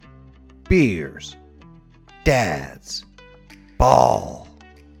Beers, Dads, Ball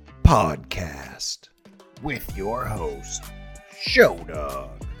Podcast with your host, Show Dog.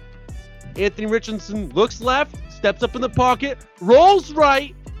 Anthony Richardson looks left, steps up in the pocket, rolls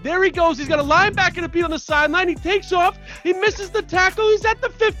right. There he goes. He's got a linebacker to beat on the sideline. He takes off. He misses the tackle. He's at the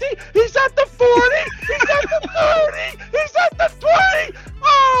 50. He's at the 40. He's at the 30. He's at the 20.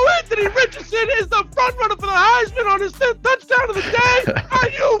 Oh, Anthony Richardson is the front runner for the Heisman on his fifth touchdown of the day. Are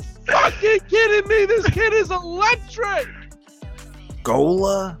you fucking kidding me? This kid is electric.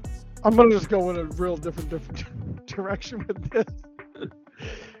 Gola? I'm going to just go in a real different direction with this.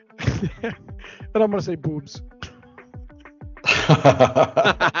 And I'm going to say boobs.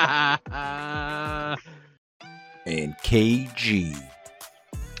 And KG.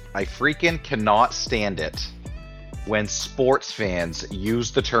 I freaking cannot stand it when sports fans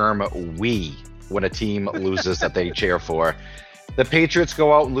use the term "we" when a team loses that they cheer for. The Patriots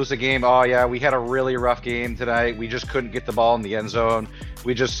go out and lose a game. Oh yeah, we had a really rough game tonight. We just couldn't get the ball in the end zone.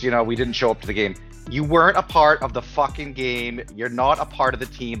 We just, we didn't show up to the game. You weren't a part of the fucking game. You're not a part of the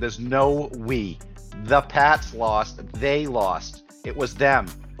team. There's no we. The Pats lost. They lost. It was them,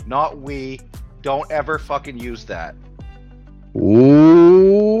 not we. Don't ever fucking use that.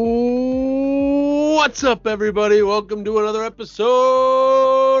 What's up, everybody? Welcome to another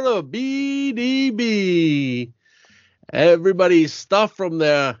episode of BDB. Everybody's stuff from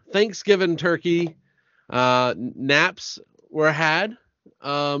their Thanksgiving turkey naps were had,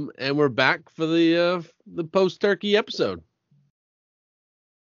 and we're back for the post-turkey episode.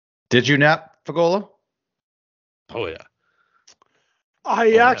 Did you nap, Fagola? Oh, yeah.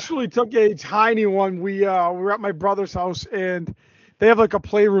 I actually took a tiny one. We were at my brother's house, and they have like a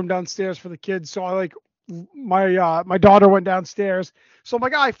playroom downstairs for the kids. So my daughter went downstairs. So my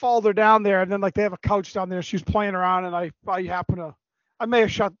guy followed her down there, and then like they have a couch down there. She was playing around, and I may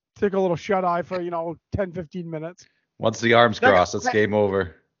have took a little shut eye for 10, 15 minutes. Once the arms cross, it's game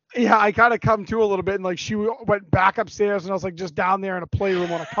over. Yeah, I kind of come to a little bit, and like she went back upstairs, and I was like just down there in a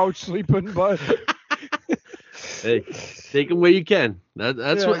playroom on a couch sleeping, but. Hey, take them where you can.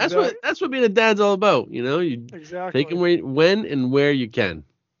 That's what being a dad's all about. You exactly take them when and where you can.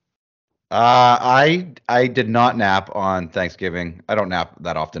 I did not nap on Thanksgiving. I don't nap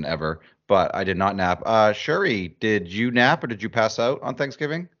that often ever, but I did not nap. Shuri, did you nap or did you pass out on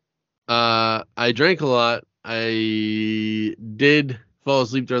Thanksgiving? I drank a lot. I did fall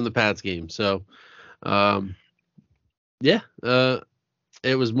asleep during the Pats game. So,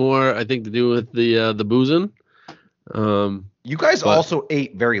 it was more, I think, to do with the boozing. You guys also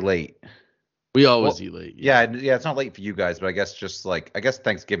ate very late. We always eat late. Yeah, it's not late for you guys, but I guess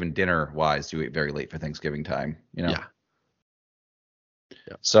Thanksgiving dinner wise, you ate very late for Thanksgiving time. Yeah.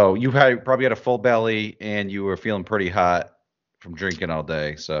 So you probably had a full belly and you were feeling pretty hot from drinking all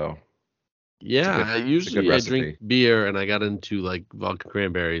day. So yeah, usually I drink beer, and I got into like vodka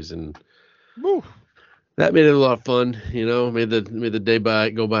cranberries, and that made it a lot of fun. Made the day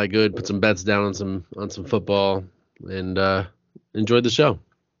go by good. Put some bets down on some football, and enjoyed the show.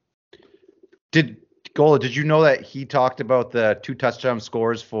 Did you know that he talked about the 2 touchdown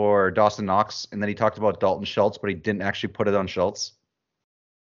scores for Dawson Knox, and then he talked about Dalton Schultz, but he didn't actually put it on Schultz?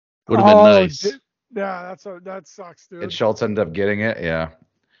 Would have been nice. Yeah, that sucks, dude. And Schultz ended up getting it. Yeah.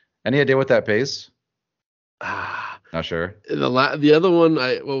 Any idea what that pays? Not sure. The other one,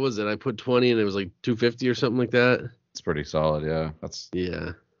 what was it? I put 20 and it was like 250 or something like that. It's pretty solid. Yeah.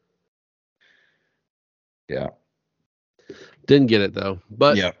 Yeah. Didn't get it though,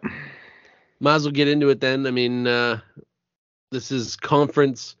 but yeah. Might as well get into it then. I mean, this is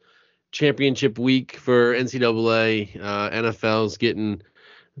conference championship week for NCAA. NFL's getting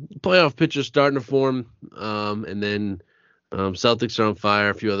playoff pitchers starting to form, and then Celtics are on fire.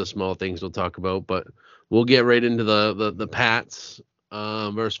 A few other small things we'll talk about, but we'll get right into the Pats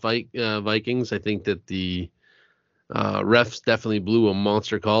versus Vikings. I think that the refs definitely blew a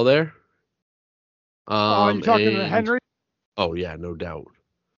monster call there. Are you talking to Henry? Oh yeah, no doubt.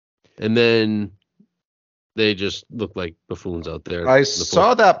 And then they just look like buffoons out there. I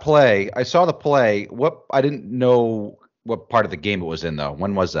saw that play. I saw the play. I didn't know what part of the game it was in though.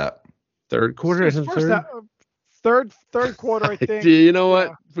 When was that? Third quarter. Third quarter, I think. You know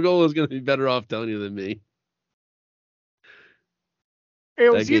what? Fagola's going to be better off telling you than me.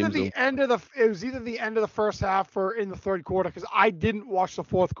 It was either the end of the first half or in the third quarter, because I didn't watch the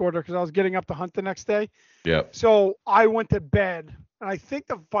fourth quarter because I was getting up to hunt the next day. Yeah. So I went to bed, and I think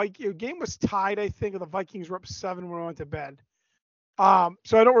the game was tied. I think the Vikings were up 7 when I went to bed.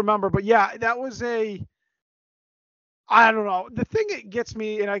 So I don't remember, but yeah, that was I don't know. The thing that gets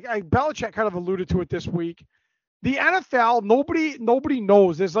me, and I Belichick kind of alluded to it this week. The NFL, nobody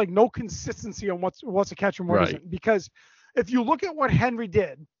knows. There's like no consistency on what's a catch and what Right. isn't. Because if you look at what Henry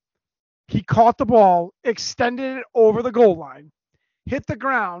did, he caught the ball, extended it over the goal line, hit the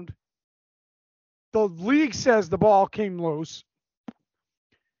ground. The league says the ball came loose,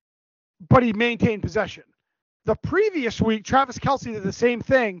 but he maintained possession. The previous week, Travis Kelce did the same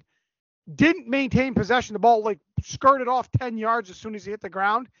thing, didn't maintain possession. The ball like skirted off 10 yards as soon as he hit the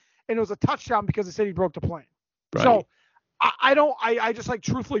ground, and it was a touchdown because they said he broke the plane. Right. So I just like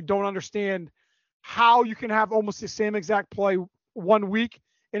truthfully don't understand how you can have almost the same exact play one week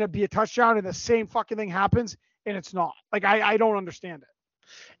and it be a touchdown and the same fucking thing happens and it's not. Like I don't understand it.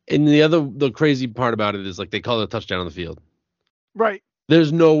 And the crazy part about it is like they call it a touchdown on the field. Right.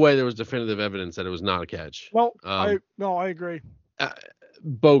 There's no way there was definitive evidence that it was not a catch. Well, I agree.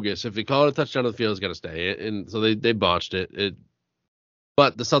 Bogus. If they call it a touchdown on the field, it's got to stay. And so they botched it.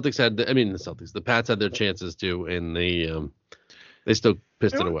 But the Celtics the Pats had their chances too, and they still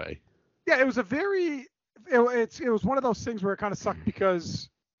pissed it away. Yeah, it was it was one of those things where it kind of sucked because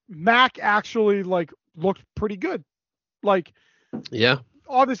Mac actually like looked pretty good. Like, yeah,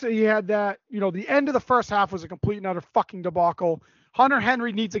 obviously he had that, the end of the first half was a complete and utter fucking debacle. Hunter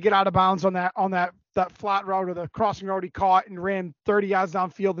Henry needs to get out of bounds on that flat route or the crossing route he caught and ran 30 yards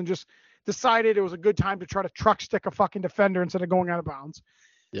downfield and just decided it was a good time to try to truck stick a fucking defender instead of going out of bounds.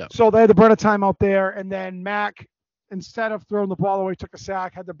 Yeah. So they had to burn a timeout there, and then Mac, instead of throwing the ball away, took a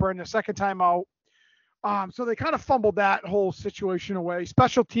sack, had to burn the second timeout. So they kind of fumbled that whole situation away.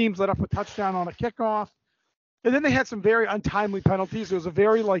 Special teams let up a touchdown on a kickoff. And then they had some very untimely penalties. It was a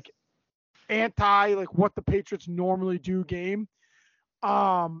very what the Patriots normally do game.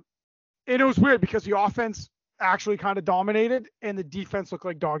 And it was weird because the offense actually kind of dominated and the defense looked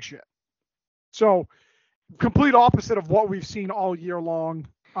like dog shit. So complete opposite of what we've seen all year long.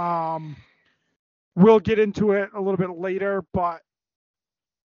 We'll get into it a little bit later, but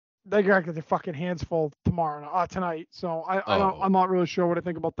they got to get their fucking hands full tonight. So I'm not really sure what I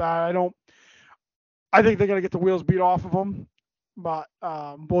think about that. I think they're going to get the wheels beat off of them, but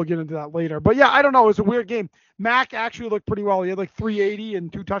we'll get into that later. But yeah, I don't know. It was a weird game. Mac actually looked pretty well. He had like 380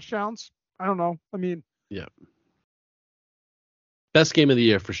 and 2 touchdowns. I don't know. I mean, yeah. Best game of the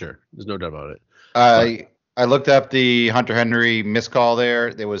year for sure. There's no doubt about it. I looked up the Hunter Henry missed call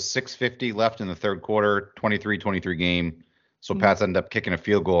there. There was 6:50 left in the third quarter, 23-23 game. So Pats ended up kicking a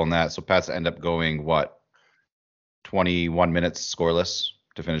field goal on that. So Pats end up going, 21 minutes scoreless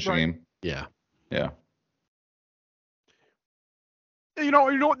to finish the game? Yeah. Yeah. You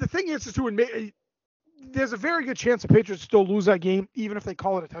know, the thing is too, there's a very good chance the Patriots still lose that game, even if they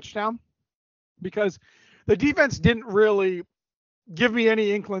call it a touchdown, because the defense didn't really give me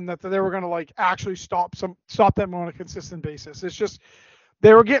any inkling that they were going to actually stop them on a consistent basis. It's just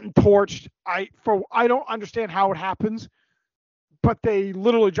they were getting torched. I don't understand how it happens, but they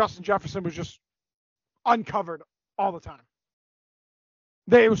literally, Justin Jefferson was just uncovered all the time.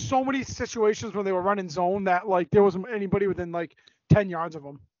 There was so many situations where they were running zone that there wasn't anybody within 10 yards of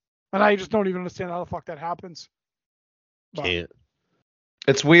them. And I just don't even understand how the fuck that happens. But, Can't.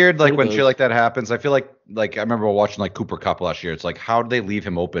 It's weird, when shit like that happens. I feel like I remember watching Cooper Kupp last year. It's how do they leave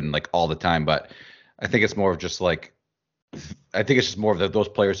him open all the time? But I think it's more of just I think it's just more of that those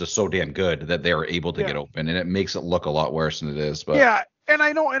players are so damn good that they're able to get open, and it makes it look a lot worse than it is. But yeah, and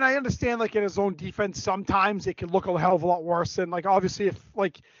I know, and I understand in his own defense sometimes it can look a hell of a lot worse. And obviously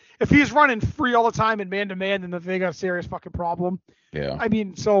if he's running free all the time and man to man, then they got a serious fucking problem. Yeah. I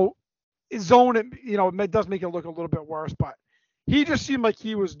mean, so his zone, it does make it look a little bit worse, but he just seemed like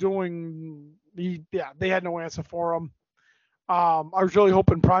he was they had no answer for him. I was really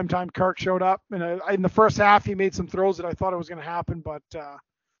hoping primetime Kirk showed up. And in the first half, he made some throws that I thought it was going to happen. But,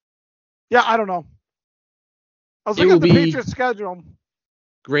 I don't know. I was looking at the Patriots schedule.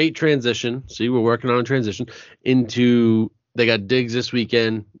 Great transition. See, we're working on a transition into they got Diggs this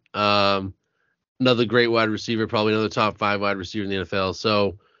weekend. Another great wide receiver, probably another top 5 wide receiver in the NFL.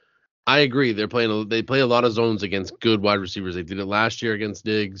 So I agree. They play a lot of zones against good wide receivers. They did it last year against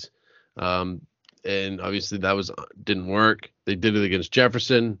Diggs. And obviously that didn't work. They did it against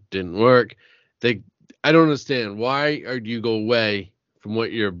Jefferson, didn't work. I don't understand why do you go away from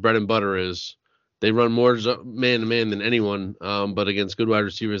what your bread and butter is. They run more man to man than anyone, but against good wide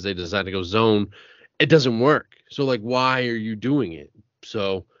receivers they decide to go zone. It doesn't work. So why are you doing it?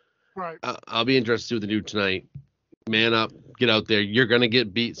 So right. I'll be interested to see what they do tonight. Man up, get out there. You're gonna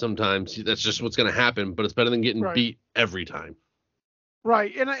get beat sometimes. That's just what's gonna happen. But it's better than getting beat every time.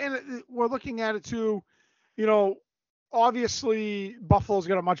 Right, and we're looking at it too. Obviously Buffalo's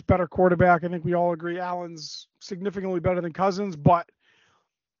got a much better quarterback. I think we all agree Allen's significantly better than Cousins, but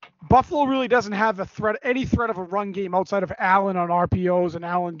Buffalo really doesn't have any threat of a run game outside of Allen on RPOs and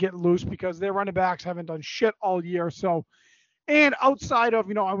Allen getting loose because their running backs haven't done shit all year. So, and outside of,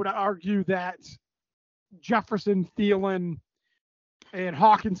 I would argue that Jefferson, Thielen, and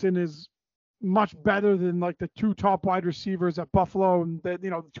Hawkinson is much better than like the two top wide receivers at Buffalo and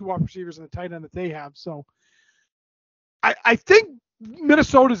the two wide receivers and the tight end that they have. So I think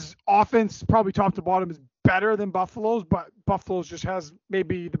Minnesota's offense, probably top to bottom, is better than Buffalo's, but Buffalo's just has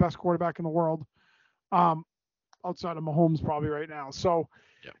maybe the best quarterback in the world, outside of Mahomes probably right now. So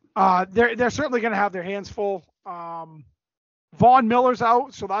they're certainly going to have their hands full. Von Miller's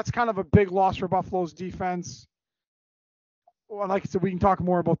out, so that's kind of a big loss for Buffalo's defense. Well, like I said, we can talk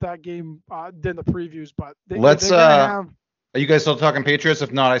more about that game than the previews, but are you guys still talking Patriots?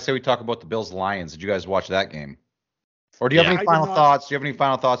 If not, I say we talk about the Bills-Lions. Did you guys watch that game? Or do you have any final thoughts? Do you have any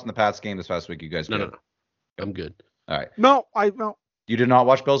final thoughts on the Pats game this past week? You guys good? No. I'm good. All right. No. You did not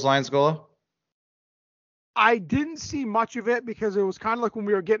watch Bills-Lions, Gola? I didn't see much of it because it was kind of like when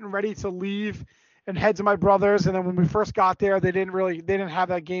we were getting ready to leave and head to my brother's, and then when we first got there, they didn't have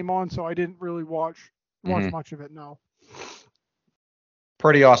that game on, so I didn't really watch much of it. No.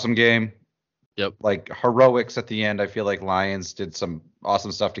 Pretty awesome game. Yep. Like heroics at the end. I feel like Lions did some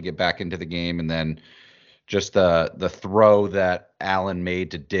awesome stuff to get back into the game, and then just the throw that Allen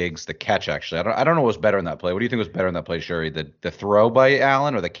made to Diggs, the catch actually. I don't know what was better in that play. What do you think was better in that play, Sherry? The throw by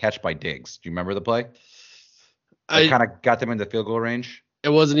Allen or the catch by Diggs? Do you remember the play? I kind of got them into field goal range. I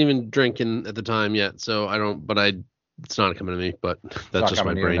wasn't even drinking at the time yet, so I don't. But it's not coming to me. But that's just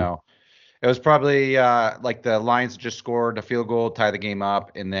my brain. No. It was probably like the Lions just scored a field goal, tie the game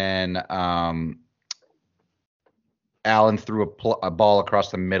up, and then Allen threw a ball across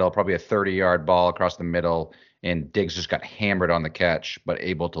the middle, probably a 30-yard ball across the middle, and Diggs just got hammered on the catch, but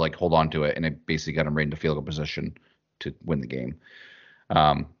able to like hold on to it, and it basically got him right into field goal position to win the game.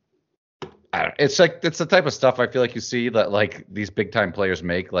 It's the type of stuff I feel like you see that like these big time players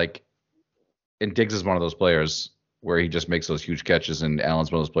make, like, and Diggs is one of those players where he just makes those huge catches, and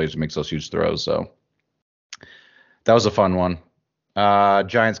Allen's one of those players who makes those huge throws. So that was a fun one.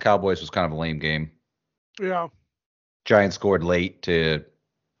 Giants Cowboys was kind of a lame game. Yeah. Giants scored late to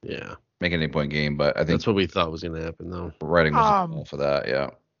make an 8-point game, but I think that's what we thought was going to happen, though. Writing was for that, yeah.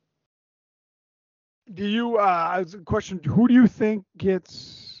 Do you? As a question, who do you think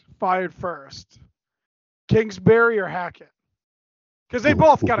gets fired first, Kingsbury or Hackett? Because they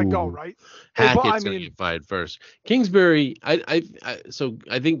both got to go, right? Hackett's going to get fired first. Kingsbury, I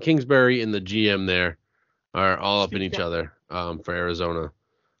think Kingsbury and the GM there are all up in each other for Arizona.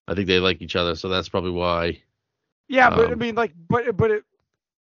 I think they like each other, so that's probably why. Yeah, but I mean, like,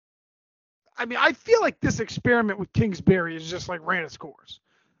 I feel like this experiment with Kingsbury is just like ran its course.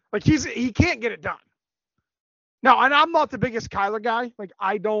 Like he can't get it done. Now, and I'm not the biggest Kyler guy. Like,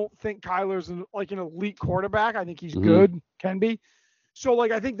 I don't think Kyler's an elite quarterback. I think he's good, can be. So,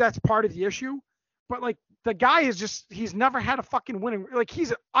 like, I think that's part of the issue. But, like, the guy he's never had a fucking winning. Like,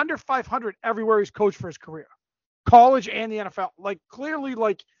 he's under 500 everywhere he's coached for his career, college and the NFL. Like, clearly,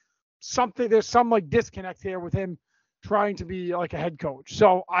 like, there's some, like, disconnect here with him trying to be, like, a head coach.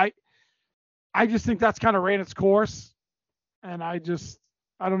 So, I just think that's kind of ran its course. And I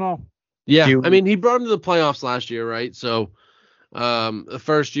don't know. Yeah, I mean, he brought him to the playoffs last year, right? So the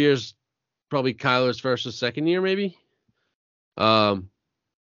first year's probably Kyler's first or second year, maybe. And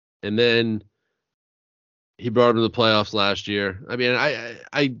then he brought him to the playoffs last year. I mean,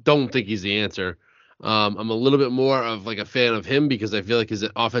 I don't think he's the answer. I'm a little bit more of like a fan of him because I feel like his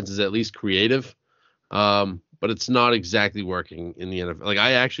offense is at least creative, but it's not exactly working in the NFL. Like,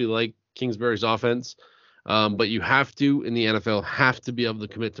 I actually like Kingsbury's offense. But you have to, in the NFL, be able to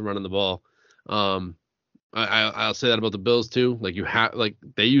commit to running the ball. I'll say that about the Bills too. Like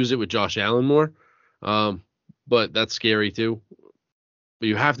they use it with Josh Allen more. But that's scary too. But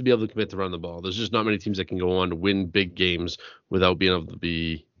you have to be able to commit to run the ball. There's just not many teams that can go on to win big games without being able to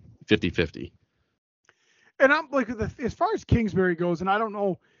be 50-50. And I'm like, as far as Kingsbury goes, and I don't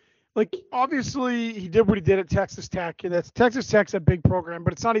know, like, obviously he did what he did at Texas Tech. And Texas Tech's a big program,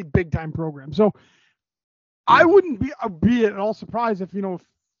 but it's not a big time program. So I wouldn't be at all surprised if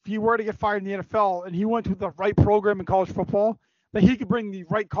he were to get fired in the NFL and he went to the right program in college football, that he could bring the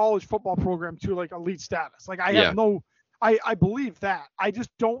right college football program to like elite status. Like I believe that. I just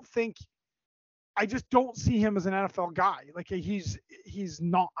don't see him as an NFL guy. Like he's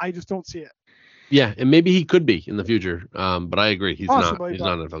not. I just don't see it. Yeah, and maybe he could be in the future. But I agree, he's not. He's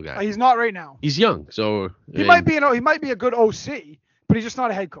not an NFL guy. He's not right now. He's young, so he might be a good OC, but he's just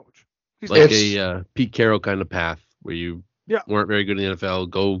not a head coach. He's like a Pete Carroll kind of path where you weren't very good in the NFL,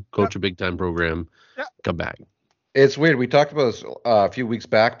 go coach a big time program, come back. It's weird. We talked about this a few weeks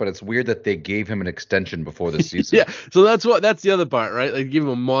back, but it's weird that they gave him an extension before the season. Yeah, so that's the other part, right? Like give him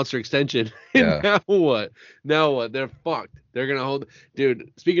a monster extension. And Yeah. Now what? They're fucked. They're gonna hold.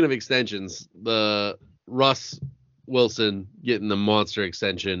 Dude, speaking of extensions, the Russ Wilson getting the monster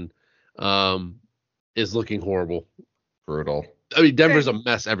extension is looking horrible. Brutal. I mean, Denver's a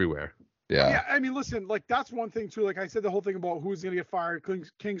mess everywhere. Yeah. I mean, listen, like that's one thing too. Like I said, the whole thing about who's going to get fired,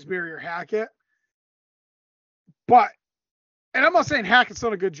 Kingsbury or Hackett. But, and I'm not saying Hackett's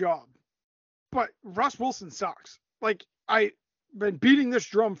done a good job, but Russ Wilson sucks. Like I've been beating this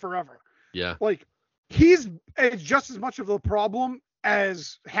drum forever. Yeah. Like he's just as much of the problem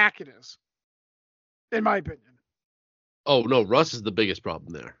as Hackett is, in my opinion. Oh no, Russ is the biggest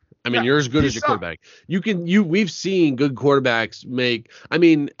problem there. I mean, Yeah, you're as good he as your sucks. quarterback. We've seen good quarterbacks make. I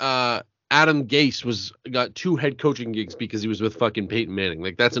mean, Adam Gase got 2 head coaching gigs because he was with fucking Peyton Manning.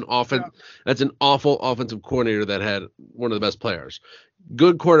 Like that's an That's an awful offensive coordinator that had one of the best players.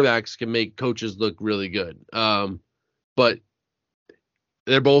 Good quarterbacks can make coaches look really good. But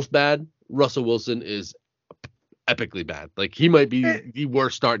they're both bad. Russell Wilson is epically bad. Like he might be the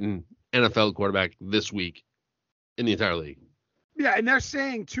worst starting NFL quarterback this week in the entire league. Yeah, and they're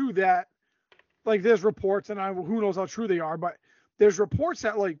saying too that, like, there's reports, and who knows how true they are, but there's reports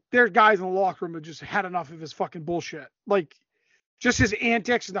that like their guys in the locker room have just had enough of his fucking bullshit. Like, just his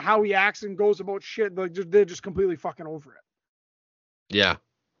antics and how he acts and goes about shit. Like, they're just completely fucking over it. Yeah.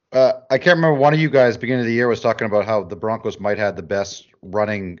 I can't remember, one of you guys beginning of the year was talking about how the Broncos might have the best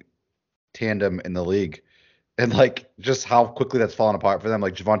running tandem in the league. And like just how quickly that's fallen apart for them.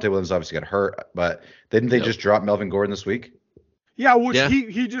 Like Javonte Williams obviously got hurt, but didn't they just drop Melvin Gordon this week? Yeah, which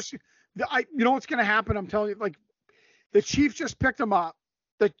he just, you know what's gonna happen? I'm telling you, like the Chiefs just picked him up.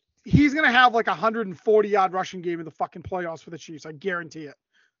 Like he's gonna have like 140-yard rushing game in the fucking playoffs for the Chiefs. I guarantee it.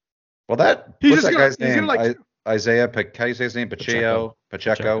 Well, what's that guy's name? Isaiah, how do you say his name? Pacheco.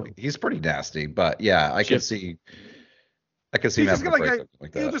 He's pretty nasty, but yeah, I can see him having a break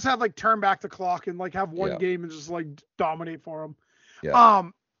like that. He'll just have like turn back the clock and like have one game and just like dominate for him. Yeah.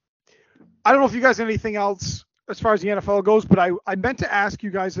 I don't know if you guys have anything else as far as the NFL goes, but I meant to ask you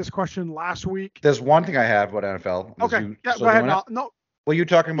guys this question last week. There's one thing I have about NFL. Okay. Go ahead. No. Well, you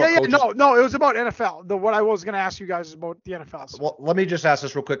talking about coaches? No, it was about NFL. What I was going to ask you guys is about the NFL. Well, let me just ask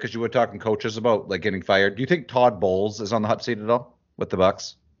this real quick because you were talking coaches about like getting fired. Do you think Todd Bowles is on the hot seat at all with the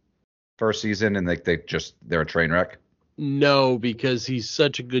Bucs? First season and they're a train wreck? No, because he's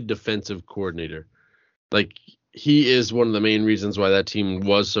such a good defensive coordinator. Like he is one of the main reasons why that team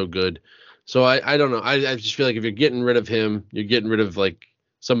was so good. So I don't know. I just feel like if you're getting rid of him, you're getting rid of like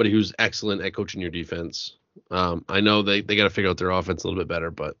somebody who's excellent at coaching your defense. I know they got to figure out their offense a little bit better,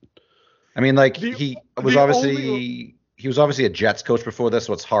 but I mean, like he was obviously a Jets coach before this,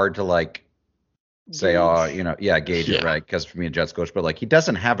 so it's hard to like say, gauge it, right? Because for me, a Jets coach, but like he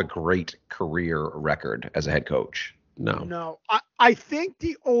doesn't have a great career record as a head coach. No. I think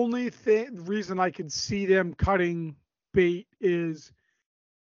the only reason I could see them cutting bait is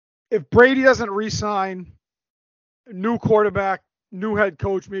if Brady doesn't re-sign, new quarterback, new head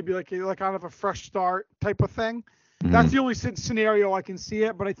coach, maybe like kind of a fresh start type of thing. Mm-hmm. That's the only scenario I can see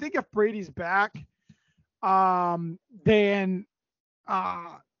it. But I think if Brady's back, then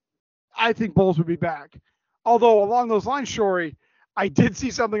I think Bowles would be back. Although along those lines, Shory, I did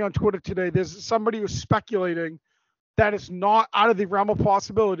see something on Twitter today. There's somebody who's speculating that it's not out of the realm of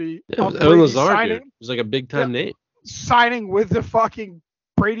possibility. Yeah, Evan Lazard, dude. It was like a big time name. Signing with the fucking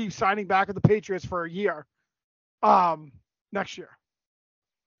Brady signing back with the Patriots for a year, next year.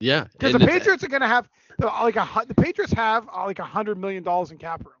 Yeah, because the Patriots are going to have the Patriots have like $100 million in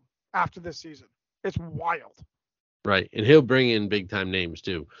cap room after this season. It's wild. Right, and he'll bring in big time names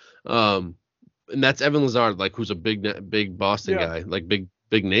too. And that's Evan Lazard, like who's a big Boston guy, like big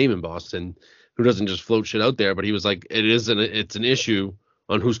name in Boston, who doesn't just float shit out there. But he was like, it's an issue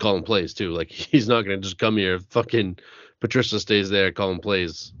on who's calling plays too. Like he's not going to just come here. Fucking Patricia stays there calling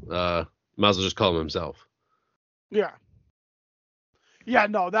plays. Might as well just call him himself. Yeah. Yeah,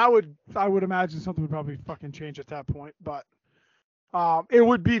 no, I would imagine something would probably fucking change at that point, but it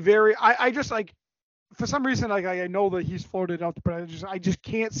would be very. I just like, for some reason, like I know that he's floated out, but I just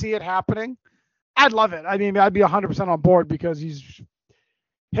can't see it happening. I'd love it. I mean, I'd be 100% on board because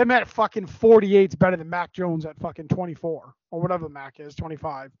him at fucking 48 is better than Mac Jones at fucking 24 or whatever Mac is,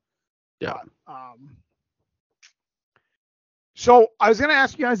 25. Yeah. But, so I was gonna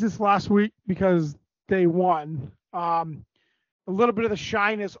ask you guys this last week because they won. A little bit of the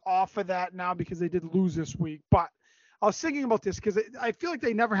shine is off of that now because they did lose this week. But I was thinking about this because I feel like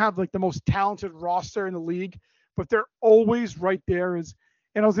they never have like the most talented roster in the league, but they're always right there. And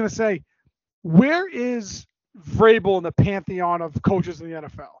I was going to say, where is Vrabel in the pantheon of coaches in the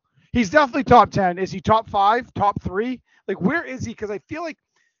NFL. He's definitely top 10. Is he top 5, top 3? Like, where is he? Because I feel like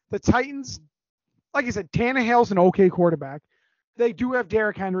the Titans, like I said, Tannehill's an okay quarterback. They do have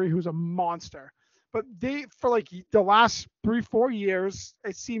Derrick Henry, who's a monster. But they, for like the last 3-4 years,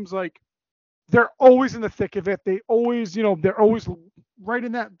 it seems like they're always in the thick of it. They always, they're always right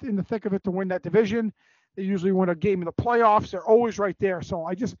in the thick of it to win that division. They usually win a game in the playoffs. They're always right there. So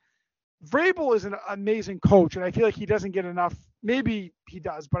Vrabel is an amazing coach, and I feel like he doesn't get enough. Maybe he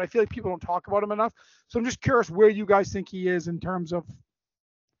does, but I feel like people don't talk about him enough. So I'm just curious where you guys think he is in terms of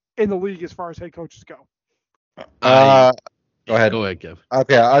in the league as far as head coaches go. Go ahead. Go ahead, Kev.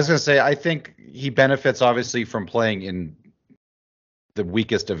 Okay, I was going to say, I think he benefits obviously from playing in the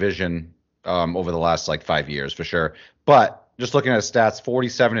weakest division over the last 5 years for sure. But just looking at his stats,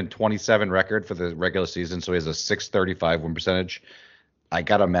 47-27 record for the regular season, so he has a .635 win percentage. I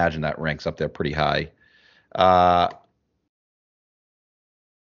got to imagine that ranks up there pretty high.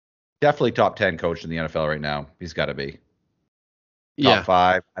 Definitely top 10 coach in the NFL right now. He's got to be. Top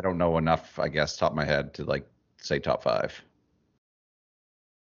 5. I don't know enough, I guess, top of my head to say top 5.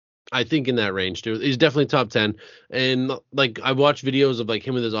 I think in that range too. He's definitely top 10. And I watch videos of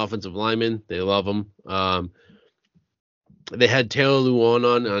him with his offensive linemen. They love him. They had Taylor Lewan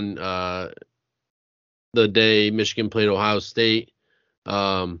on the day Michigan played Ohio State.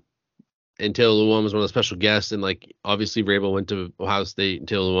 And Taylor Lewan was one of the special guests. And obviously Vrabel went to Ohio State and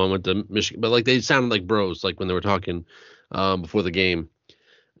Taylor Lewan went to Michigan. But they sounded like bros when they were talking before the game.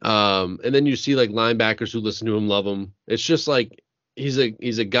 And then you see linebackers who listen to him love him. It's just he's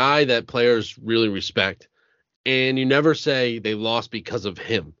a guy that players really respect, and you never say they lost because of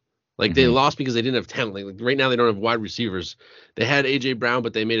him. They lost because they didn't have talent. Right now they don't have wide receivers. They had AJ Brown,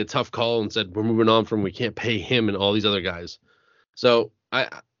 but they made a tough call and said we're moving on from. We can't pay him and all these other guys. So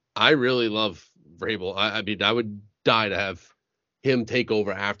I really love Vrabel. I mean, I would die to have him take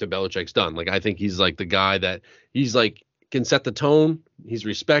over after Belichick's done. I think he's the guy that he's can set the tone. He's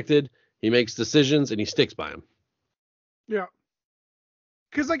respected. He makes decisions and he sticks by him. Yeah.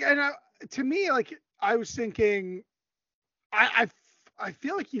 Because to me, I was thinking, I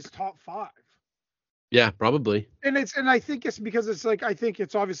feel like he's top 5. Yeah, probably. And I think it's because it's I think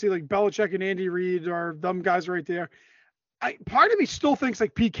it's obviously Belichick and Andy Reid are them guys right there. Part of me still thinks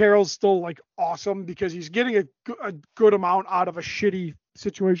Pete Carroll's still awesome because he's getting a good amount out of a shitty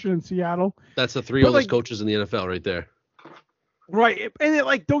situation in Seattle. That's the 3 oldest coaches in the NFL right there. Right, and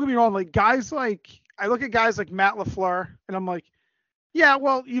don't get me wrong, guys I look at guys like Matt LaFleur, and I'm yeah,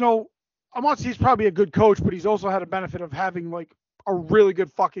 well, he's probably a good coach, but he's also had a benefit of having a really good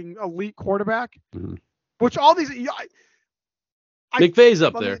fucking elite quarterback. Mm-hmm. Which all these McVay's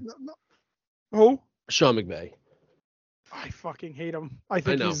up there. Who? Sean McVay. I fucking hate him. I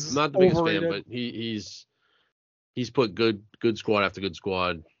know. I'm not the biggest fan, but he's put good squad after good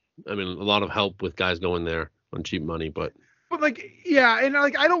squad. I mean, a lot of help with guys going there on cheap money, but yeah, and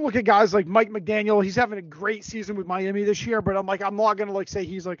I don't look at guys like Mike McDaniel. He's having a great season with Miami this year, but I'm not gonna say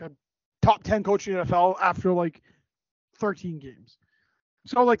he's a top 10 coach in the NFL after 13 games.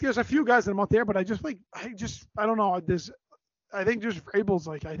 So there's a few guys that I'm out there, but I don't know. I think just Vrabel's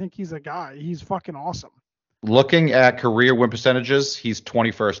I think he's a guy. He's fucking awesome. Looking at career win percentages, he's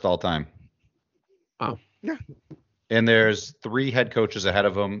 21st all time. Oh. Yeah. And there's 3 head coaches ahead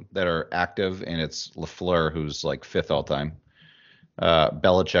of him that are active, and it's LaFleur, who's 5th all time.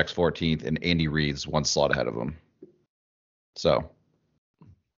 Belichick's 14th, and Andy Reid's 1 slot ahead of him. So,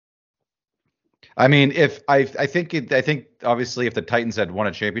 I mean, I think obviously if the Titans had won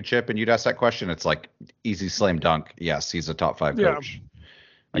a championship and you'd ask that question, it's easy slam dunk. Yes, he's a top 5 coach.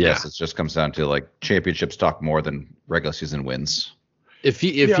 I guess it just comes down to championships talk more than regular season wins. If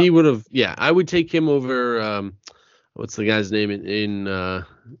he would have, I would take him over. What's the guy's name in and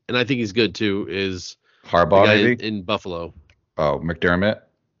I think he's good too, is Harbaugh maybe? In Buffalo. Oh, McDermott?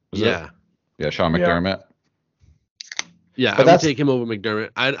 Yeah, Sean McDermott. Yeah, I would take him over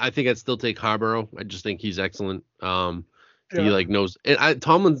McDermott. I think I'd still take Harbaugh. I just think he's excellent. He knows, and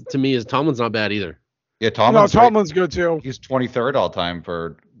Tomlin's not bad either. Yeah, Tomlin's good too. He's 23rd all time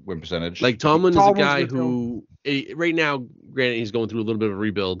for win percentage. Tomlin is a guy who right now, granted, he's going through a little bit of a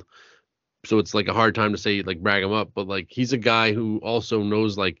rebuild. So it's a hard time to say brag him up, but he's a guy who also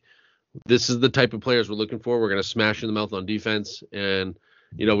knows this is the type of players we're looking for. We're gonna smash in the mouth on defense, and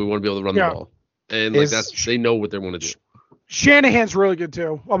we want to be able to run the ball. And they know what they want to do. Shanahan's really good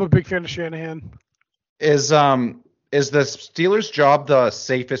too. I'm a big fan of Shanahan. Is the Steelers job the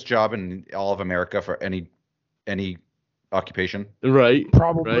safest job in all of America for any occupation? Right.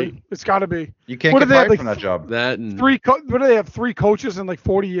 Probably. Right. It's got to be. You can't get fired from that job. That and what do they have? 3 coaches in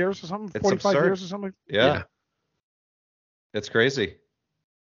 40 years or something? It's 45 absurd. years or something? Yeah. It's crazy.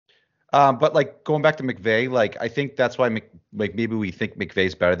 But like going back to McVay, like I think that's why maybe we think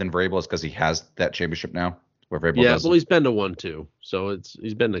McVay's better than Vrabel is because he has that championship now, where Vrabel Yeah, doesn't. well, he's been to one too, so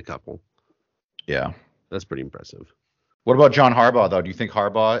he's been to a couple. Yeah, that's pretty impressive. What about John Harbaugh though? Do you think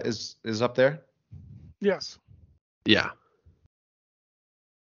Harbaugh is up there? Yes. Yeah,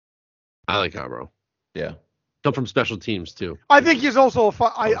 I like Harbaugh. Yeah. Come from special teams too. I think he's also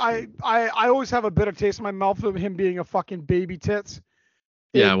I always have a bitter taste in my mouth of him being a fucking baby tits.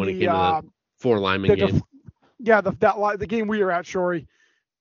 Yeah, when it came to the 4 lineman game. The game we were at, Shory.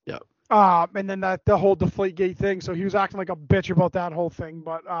 Yeah. And then the whole Deflategate thing. So he was acting like a bitch about that whole thing.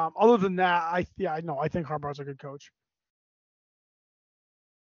 But other than that, I think Harbaugh's a good coach.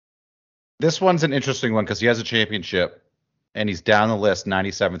 This one's an interesting one because he has a championship, and he's down the list,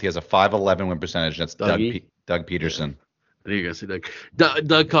 97th. He has a 511 win percentage. That's Doug Peterson. I think you guys see Doug.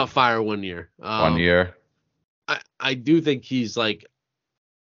 Doug caught fire 1 year. 1 year. I do think he's like.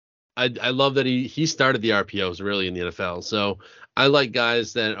 I love that he started the RPOs really in the NFL. So I like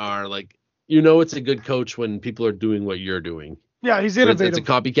guys that are like, it's a good coach when people are doing what you're doing. Yeah, he's innovative. It's a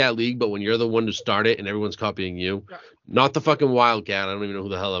copycat league, but when you're the one to start it and everyone's copying you, not the fucking Wildcat. I don't even know who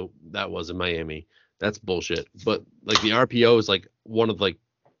the hell that was in Miami. That's bullshit. But like the RPO is like one of like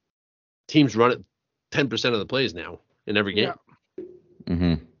teams run it 10% of the plays now in every game. Yeah.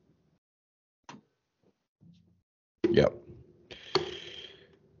 Mm-hmm. Yep.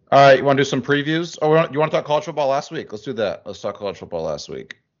 All right, you want to do some previews? Oh, you want to talk college football last week? Let's do that. Let's talk college football last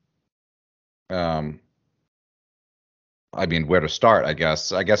week. I mean, where to start? I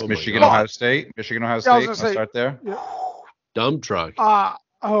guess Michigan, Ohio State. Let's start there. Yeah. Dump truck.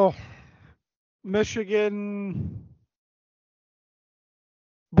 Michigan.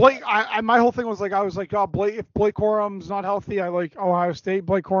 Blake. My whole thing was like, Blake. If Blake Corum's not healthy, I like Ohio State.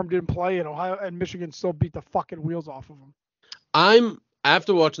 Blake Corum didn't play, and Michigan still beat the fucking wheels off of him.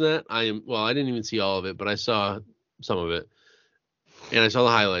 After watching that, I didn't even see all of it, but I saw some of it. And I saw the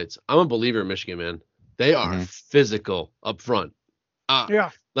highlights. I'm a believer in Michigan, man. They are physical up front.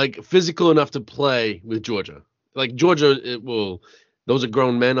 Like physical enough to play with Georgia. Like Georgia, those are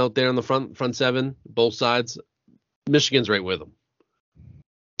grown men out there in the front seven, both sides. Michigan's right with them.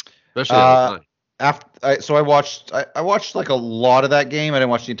 Especially I watched like a lot of that game. I didn't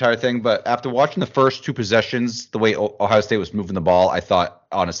watch the entire thing, but after watching the first 2 possessions, the way Ohio State was moving the ball, I thought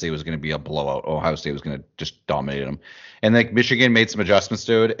honestly it was going to be a blowout. Ohio State was going to just dominate them, and like Michigan made some adjustments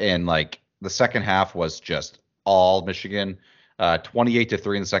to it, and like the second half was just all Michigan,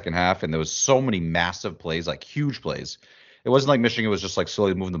 28-3 in the second half, and there was so many massive plays, like huge plays. It wasn't like Michigan was just like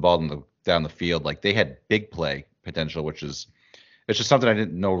slowly moving the ball down the field. Like they had big play potential, which is. It's just something I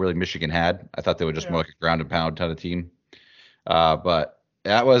didn't know really Michigan had. I thought they were just more like a ground and pound kind of team. But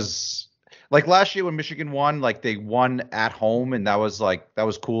that was like last year when Michigan won, like they won at home and that was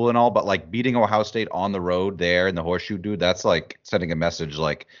cool and all. But like beating Ohio State on the road there in the horseshoe, dude, that's like sending a message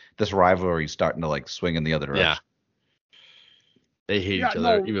like this rivalry is starting to like swing in the other direction. Yeah. They hate each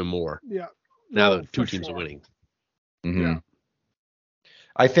other even more. Yeah. Now the 2 teams are winning. Mm-hmm. Yeah.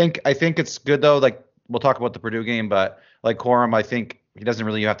 I think it's good though. Like we'll talk about the Purdue game, but like Corum, I think he doesn't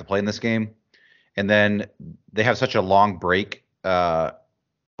really have to play in this game. And then they have such a long break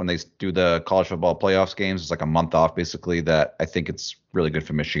when they do the college football playoffs games. It's like a month off basically that I think it's really good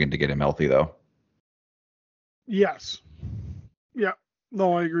for Michigan to get him healthy though. Yes. Yeah.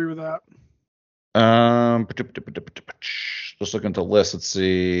 No, I agree with that. Let's look into the list. Let's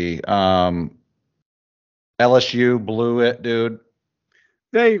see. LSU blew it, dude.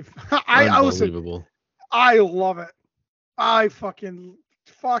 Dave, I listen. Unbelievable. I love it. I fucking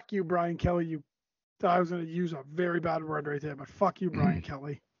fuck you, Brian Kelly. I was going to use a very bad word right there, but fuck you, Brian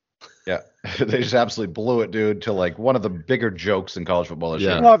Kelly. Yeah, they just absolutely blew it, dude, to like one of the bigger jokes in college football this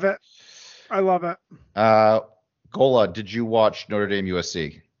year. Love it. I love it. Gola, did you watch Notre Dame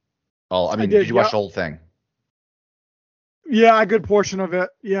USC? Did you watch the whole thing? Yeah, a good portion of it.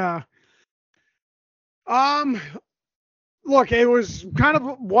 Yeah. Look, it was kind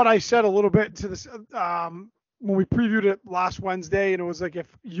of what I said a little bit to this when we previewed it last Wednesday, and it was like if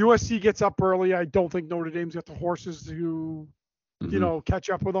USC gets up early, I don't think Notre Dame's got the horses to, catch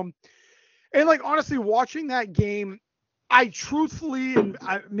up with them. And like honestly, watching that game, I truthfully, and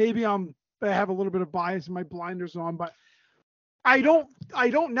maybe I have a little bit of bias and my blinders on, but I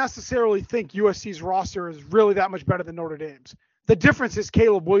don't necessarily think USC's roster is really that much better than Notre Dame's. The difference is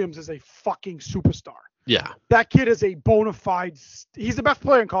Caleb Williams is a fucking superstar. Yeah. That kid is a bona fide. He's the best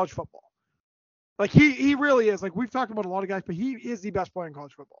player in college football. Like he really is. Like we've talked about a lot of guys, but he is the best player in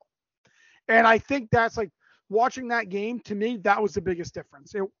college football. And I think that's like watching that game, to me, that was the biggest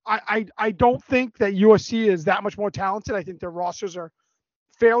difference. I don't think that USC is that much more talented. I think their rosters are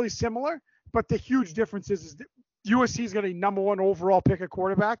fairly similar, but the huge difference is that USC's got a number 1 overall pick at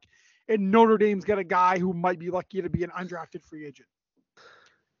quarterback, and Notre Dame's got a guy who might be lucky to be an undrafted free agent.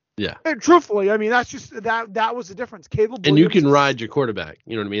 Yeah. And truthfully, I mean, that's just that was the difference. Caleb and Williams you can ride your quarterback.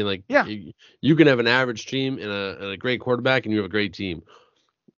 You know what I mean? Like, yeah. You can have an average team and a great quarterback, and you have a great team.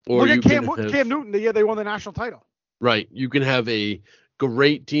 Or look at Cam have, Newton the year they won the national title. Right. You can have a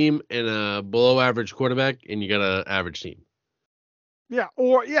great team and a below average quarterback, and you got an average team. Yeah.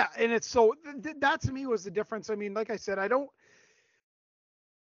 And it's so that to me was the difference. I mean, like I said,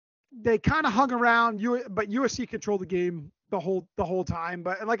 they kind of hung around but USC controlled the game the whole time.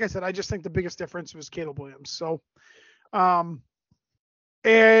 But like I said, I just think the biggest difference was Caleb Williams. So, and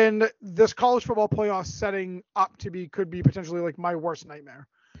this college football playoff setting up could be potentially like my worst nightmare.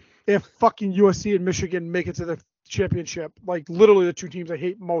 If fucking USC and Michigan make it to the championship, like literally the two teams I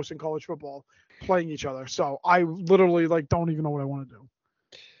hate most in college football playing each other. So I literally like don't even know what I want to do.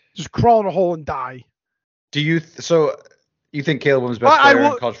 Just crawl in a hole and die. You think Caleb Williams best player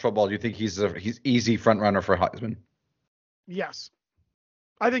in college football? Do you think he's easy front runner for Heisman? Yes.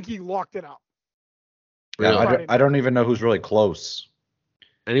 I think he locked it up. Yeah, I don't even know who's really close.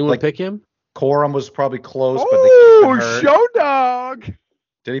 Anyone pick him? Corum was probably close, but oh, show dog.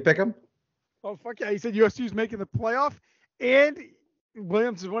 Did he pick him? Oh, fuck yeah. He said USC's making the playoff and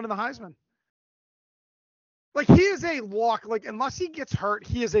Williams is winning the Heisman. Like, he is a lock. Like, unless he gets hurt,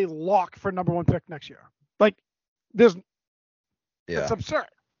 he is a lock for number 1 pick next year. Like, it's absurd.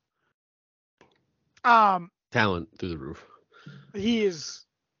 Talent through the roof. He is,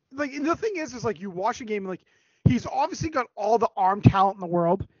 like, the thing is like, you watch a game, like, he's obviously got all the arm talent in the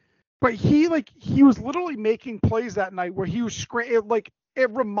world, but he was literally making plays that night where he was it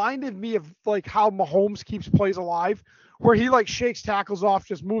reminded me of like how Mahomes keeps plays alive, where he like shakes tackles off,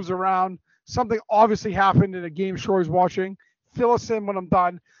 just moves around. Something obviously happened in a game Shorey's watching. Fill us in when I'm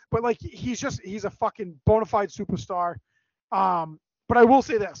done. But like he's a fucking bona fide superstar. But I will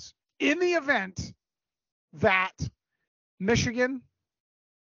say this. In the event that Michigan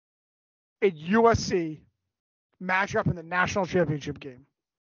and USC match up in the national championship game,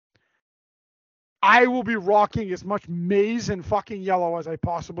 I will be rocking as much maize and fucking yellow as I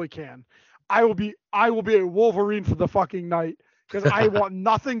possibly can. I will be a Wolverine for the fucking night because I want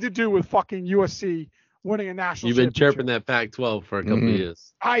nothing to do with fucking USC winning a national championship. You've been chirping that Pac-12 for a couple of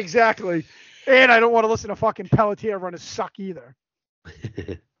years. Exactly. And I don't want to listen to fucking Pelletier run his suck either.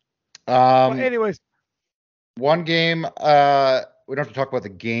 But anyways. One game, we don't have to talk about the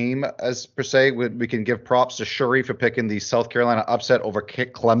game as per se. We can give props to Shuri for picking the South Carolina upset over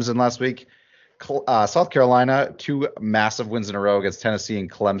Clemson last week. South Carolina, 2 massive wins in a row against Tennessee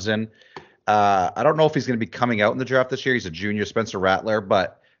and Clemson. I don't know if he's going to be coming out in the draft this year. He's a junior, Spencer Rattler,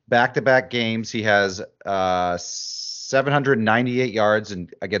 but back-to-back games, he has 798 yards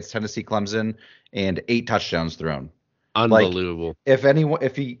against Tennessee, Clemson, and 8 touchdowns thrown. Unbelievable.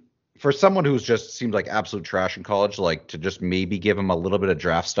 Like, for someone who's just seemed like absolute trash in college, like to just maybe give him a little bit of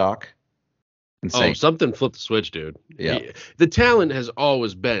draft stock. Something flipped the switch, dude. Yeah. The talent has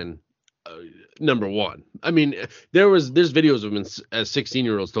always been number 1. I mean, there's videos of him as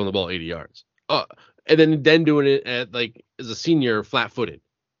 16-year-olds throwing the ball 80 yards. And then doing it at like as a senior flat-footed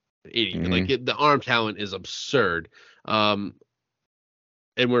 80. Mm-hmm. Like the arm talent is absurd. And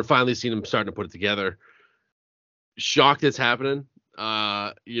we're finally seeing him starting to put it together. Shocked it's happening.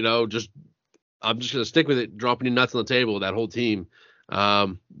 I'm just gonna stick with it, dropping your nuts on the table with that whole team.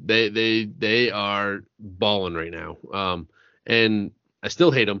 They are balling right now. And I still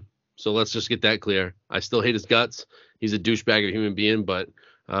hate him. So let's just get that clear. I still hate his guts. He's a douchebag of a human being, but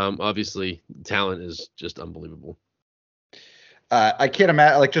obviously talent is just unbelievable. I can't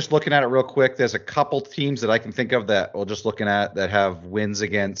imagine, like, just looking at it real quick, there's a couple teams that I can think of that have wins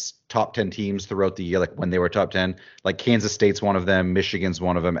against top 10 teams throughout the year, like when they were top 10. Like Kansas State's one of them, Michigan's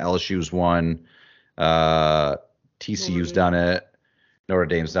one of them, LSU's one, TCU's done it, Notre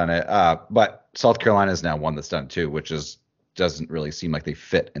Dame's done it. But South Carolina's now one that's done too, which doesn't really seem like they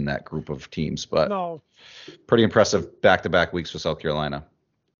fit in that group of teams. But no. Pretty impressive back-to-back weeks for South Carolina.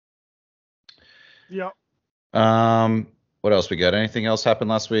 Yep. What else we got? Anything else happened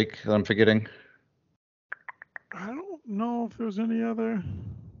last week that I'm forgetting? I don't know if there was any other.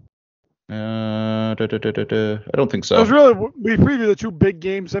 I don't think so. It was really, we previewed the 2 big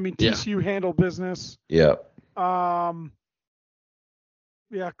games. I mean, TCU handled business. Yeah. Clemson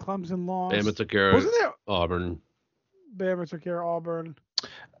lost. Bama took care of Auburn. Bama took care of Auburn.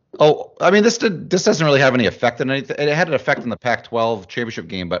 Oh, I mean, this doesn't really have any effect on anything. It had an effect on the Pac-12 championship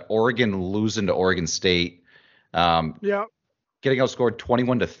game, but Oregon losing to Oregon State Yeah. Getting outscored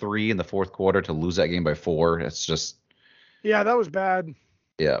 21-3 in the fourth quarter to lose that game by 4. It's just, Yeah, that was bad.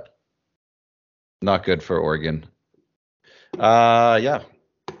 yeah, not good for Oregon. Yeah,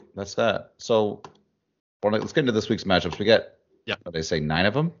 that's that. So let's get into this week's matchups. We got, what did I say, 9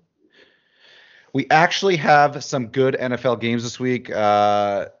 of them? We actually have some good NFL games this week.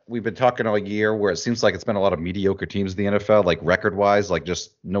 We've been talking all year where it seems like it's been a lot of mediocre teams in the NFL, like record-wise, like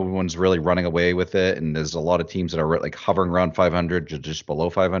just no one's really running away with it. And there's a lot of teams that are like hovering around 500, just below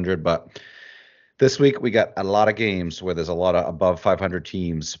 500. But this week we got a lot of games where there's a lot of above 500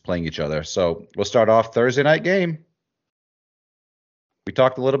 teams playing each other. So we'll start off Thursday night game. We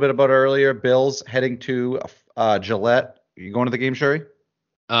talked a little bit about earlier. Bills heading to Gillette. You going to the game, Sherry?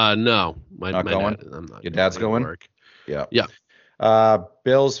 No, not going. I'm not. Your dad's going. Work. Yeah. Yeah.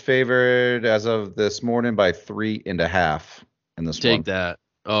 Bills favored as of this morning by 3.5 in this one. Take that.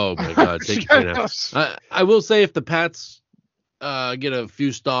 Oh my God. Take 3.5. I will say if the Pats get a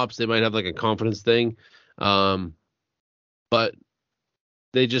few stops, they might have like a confidence thing. But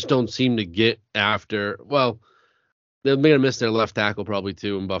they just don't seem to get after. Well, they're going to miss their left tackle probably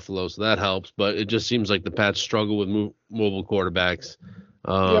too in Buffalo, so that helps. But it just seems like the Pats struggle with mobile quarterbacks.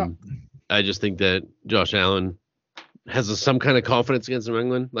 I just think that Josh Allen has some kind of confidence against New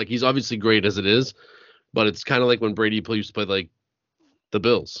England. Like, he's obviously great as it is, but it's kind of like when Brady used to play like the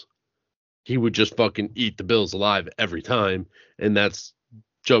Bills. He would just fucking eat the Bills alive every time, and that's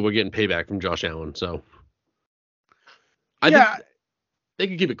Joe. We're getting payback from Josh Allen, so I think they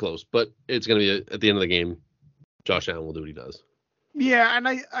can keep it close, but it's gonna be at the end of the game. Josh Allen will do what he does. Yeah, and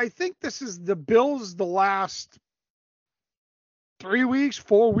I think this is the Bills the last 3 weeks,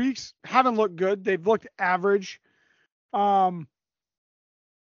 4 weeks haven't looked good. They've looked average. I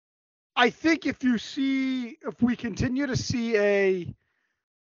think if we continue to see a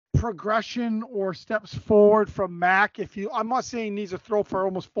progression or steps forward from Mac, I'm not saying he needs to throw for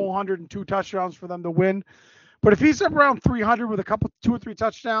almost 402 touchdowns for them to win, but if he's up around 300 with 2 or 3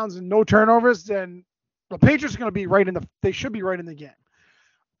 touchdowns and no turnovers, then the Patriots are going to be they should be right in the game.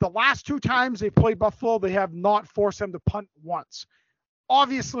 The last 2 times they played Buffalo, they have not forced them to punt once.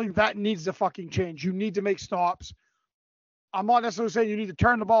 Obviously, that needs to fucking change. You need to make stops. I'm not necessarily saying you need to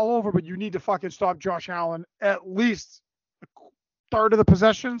turn the ball over, but you need to fucking stop Josh Allen at least a third of the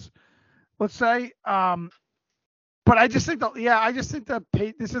possessions, let's say. But I just think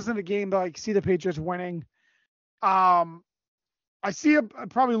this isn't a game that I see the Patriots winning. I see him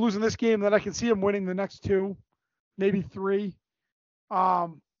probably losing this game, then I can see him winning the next 2, maybe 3.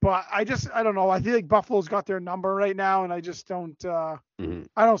 But I don't know. I feel like Buffalo's got their number right now, and I just don't. I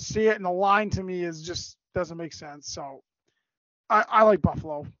don't see it, and the line to me is just doesn't make sense. So I like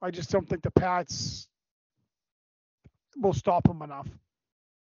Buffalo. I just don't think the Pats will stop them enough.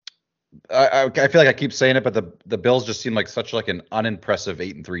 I feel like I keep saying it, but the Bills just seem like such like an unimpressive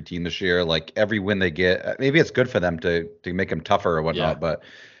 8-3 team this year. Like every win they get, maybe it's good for them to make them tougher or whatnot, but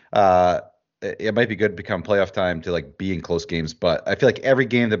it might be good to become playoff time to like be in close games. But I feel like every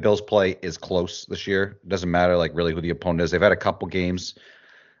game the Bills play is close this year. It doesn't matter like really who the opponent is. They've had a couple games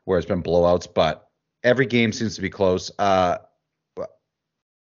where it's been blowouts, but every game seems to be close. The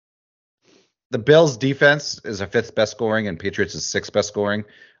Bills defense is a 5th best scoring and Patriots is 6th best scoring.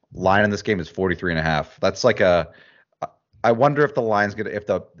 Line in this game is 43.5. That's like I wonder if the line's if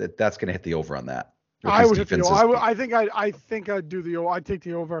that's gonna hit the over on that. I would hit the over. I think I'd do the over. I'd take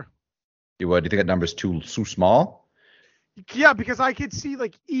the over. You would? Do you think that number's too small? Yeah, because I could see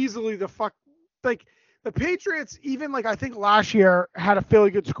like easily the Patriots, even like I think last year had a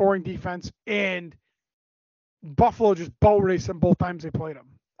fairly good scoring defense, and Buffalo just boat raced them both times they played them.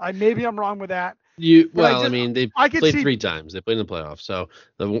 Maybe I'm wrong with that. They played 3 times. They played in the playoffs. So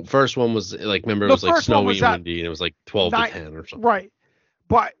the first one was like, remember, it was like snowy and windy, and it was like 12-10 or something. Right.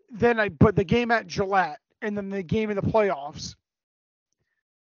 But the game at Gillette and then the game in the playoffs,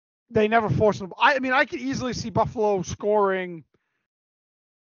 they never forced them. I could easily see Buffalo scoring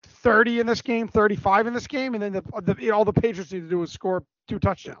 30 in this game, 35 in this game, and then all the Patriots need to do is score 2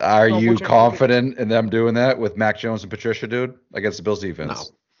 touchdowns. Are you confident in them doing that with Mac Jones and Patricia, dude, against the Bills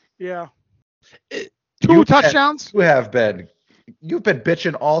defense? No. Yeah. 2 touchdowns? You've been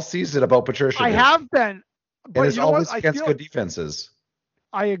bitching all season about Patricia. I have been. But and it's always against good defenses.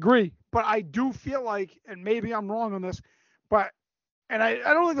 I agree. But I do feel like, and maybe I'm wrong on this, and I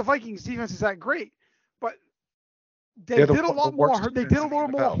don't think the Vikings defense is that great, but they did a lot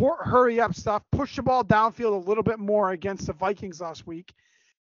more hurry up stuff, push the ball downfield a little bit more against the Vikings last week.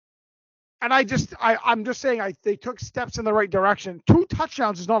 And I'm just saying they took steps in the right direction. 2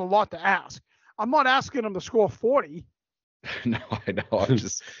 touchdowns is not a lot to ask. I'm not asking them to score 40. No, I know. I'm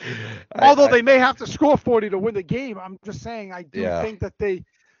just. Although they may have to score 40 to win the game, I'm just saying I do Yeah. think that the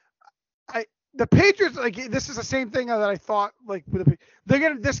Patriots, like, this is the same thing that I thought, like, with they're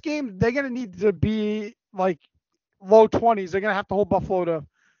gonna need to be like low 20s. They're gonna have to hold Buffalo to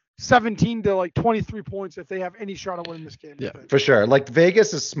 17 to like 23 points if they have any shot at winning this game. Yeah. For sure. Like,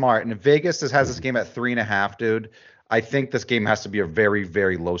 Vegas is smart, and if Vegas has this game at 3.5, dude, I think this game has to be a very,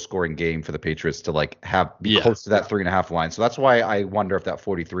 very low scoring game for the Patriots to like be close to that 3.5 line. So that's why I wonder if that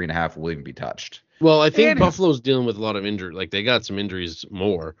 43.5 will even be touched. Well, I think Buffalo's dealing with a lot of injury. Like, they got some injuries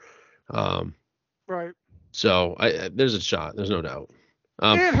more. Right. So there's a shot. There's no doubt.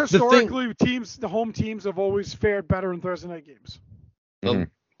 And historically, the home teams have always fared better in Thursday night games.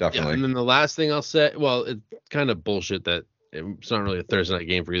 Definitely. Yeah, and then the last thing I'll say, well, it's kind of bullshit that it's not really a Thursday night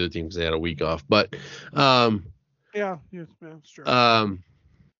game for either team because they had a week off. But yeah, it's true. The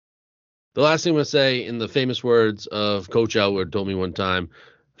last thing I'm gonna say, in the famous words of Coach Elwood, told me one time,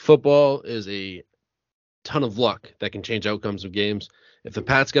 football is a ton of luck that can change outcomes of games. If the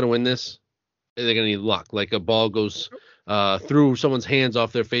Pats gonna win this, they're gonna need luck. Like a ball goes through someone's hands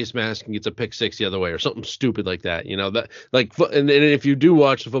off their face mask and gets a pick six the other way, or something stupid like that. You know that, like, and if you do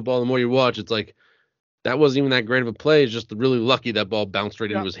watch the football, the more you watch, it's like that wasn't even that great of a play. It's just really lucky that ball bounced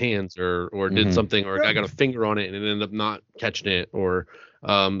right into his hands, or did something, or a guy got a finger on it and it ended up not catching it, or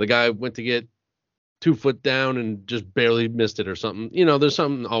the guy went to get 2 foot down and just barely missed it or something. You know, there's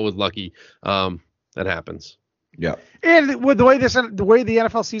something always lucky that happens. Yeah. And with the way the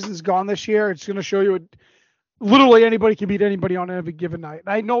NFL season's gone this year, it's going to show you literally anybody can beat anybody on every given night.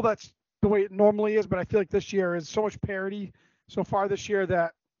 And I know that's the way it normally is, but I feel like this year is so much parity so far this year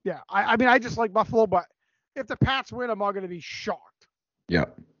that, yeah, I mean, I just like Buffalo, but if the Pats win, I'm not going to be shocked. Yeah.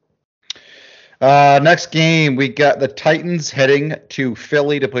 Next game, we got the Titans heading to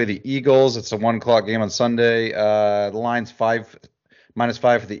Philly to play the Eagles. It's a 1:00 game on Sunday. The line's -5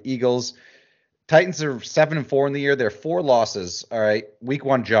 for the Eagles. Titans are 7-4 in the year. They're 4 losses. All right. Week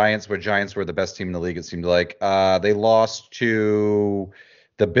 1 Giants, where Giants were the best team in the league, it seemed like. They lost to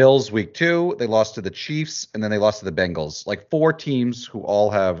the Bills week 2. They lost to the Chiefs, and then they lost to the Bengals. Like 4 teams who all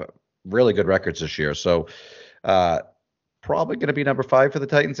have really good records this year. So probably going to be number 5 for the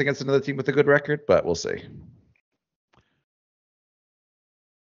Titans against another team with a good record, but we'll see.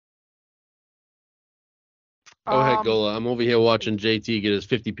 Go ahead, Gola. I'm over here watching JT get his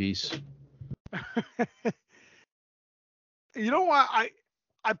 50 piece. You know what?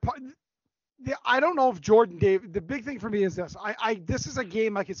 I don't know if Jordan Davis. The big thing for me is this. This is a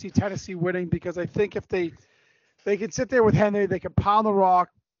game I can see Tennessee winning because I think if they can sit there with Henry, they can pound the rock.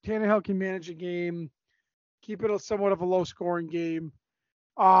 Tannehill can manage a game, keep it somewhat of a low-scoring game.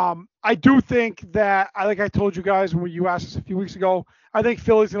 I do think that, like I told you guys when you asked us a few weeks ago, I think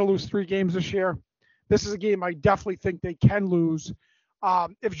Philly's going to lose 3 games this year. This is a game I definitely think they can lose.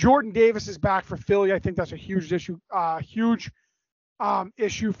 If Jordan Davis is back for Philly, I think that's a huge issue.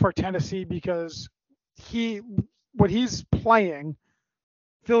 Issue for Tennessee because when he's playing,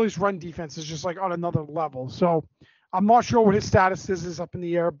 Philly's run defense is just like on another level. So I'm not sure what his status is up in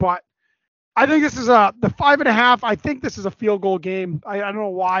the air, but I think this is the 5.5. I think this is a field goal game. I don't know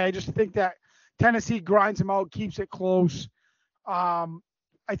why. I just think that Tennessee grinds him out, keeps it close.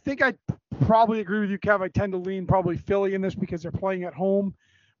 I think I probably agree with you, Kev. I tend to lean probably Philly in this because they're playing at home,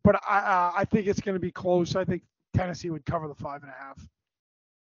 but I think it's going to be close. I think Tennessee would cover the 5.5.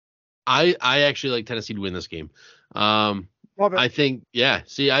 I actually like Tennessee to win this game. Love it. I think, yeah.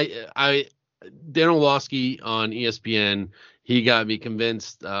 See, Dan Orlovsky on ESPN, he got me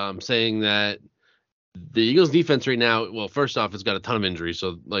convinced, saying that the Eagles defense right now, well, first off, it's got a ton of injuries,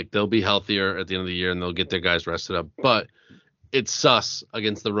 so like they'll be healthier at the end of the year and they'll get their guys rested up. But it's sus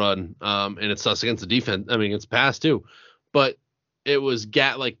against the run, and it's sus against the defense. I mean, it's pass too, but it was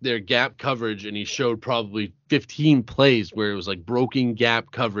their gap coverage, and he showed probably 15 plays where it was like broken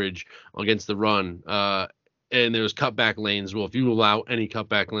gap coverage against the run. And there was cutback lanes. Well, if you allow any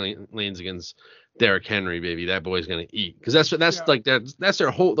cutback lanes against Derrick Henry, baby, that boy's gonna eat, because that's their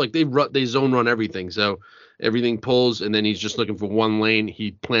whole, like, they zone run everything, so everything pulls, and then he's just looking for one lane.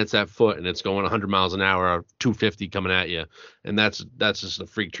 He plants that foot, and it's going 100 miles an hour, 250 coming at you, and that's just a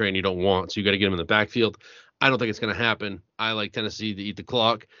freak train you don't want. So you got to get him in the backfield. I don't think it's gonna happen. I like Tennessee to eat the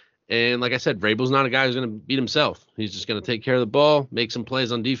clock, and like I said, Vrabel's not a guy who's gonna beat himself. He's just gonna take care of the ball, make some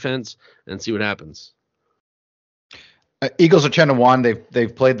plays on defense, and see what happens. Eagles are 10-1.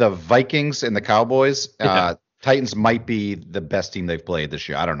 They've played the Vikings and the Cowboys. Titans might be the best team they've played this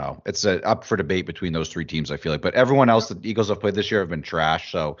year. I don't know. It's up for debate between those 3 teams, I feel like. But everyone else that the Eagles have played this year have been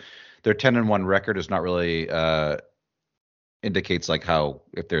trash. So their 10-1 record is not really indicates like how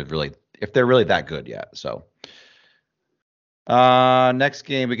if they're really that good yet. So Next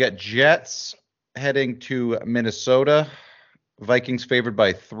game, we got Jets heading to Minnesota. Vikings favored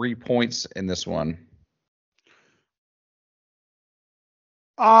by 3 points in this one.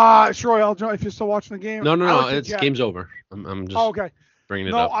 Sure, I'll join if you're still watching the game. No. It's game's over. I'm just okay. bringing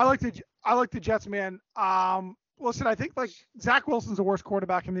it up. I like the Jets, man. Listen, I think like Zach Wilson's the worst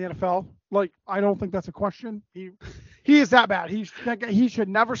quarterback in the NFL. Like, I don't think that's a question. He is that bad. He should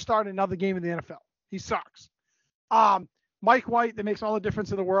never start another game in the NFL. He sucks. Mike White, that makes all the difference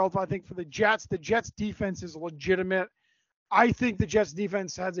in the world. I think for the Jets defense is legitimate. I think the Jets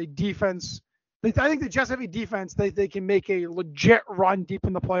defense has a defense. I think the Jets have a defense they can make a legit run deep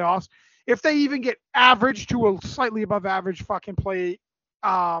in the playoffs. If they even get average to a slightly above average fucking play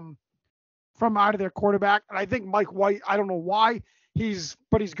from out of their quarterback. And I think Mike White, I don't know why he's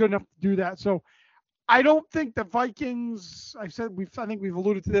good enough to do that. So I don't think the Vikings, I think we've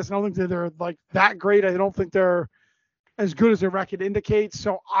alluded to this. I don't think that they're like that great. I don't think they're as good as their record indicates.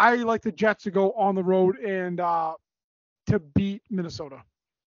 So I like the Jets to go on the road and to beat Minnesota.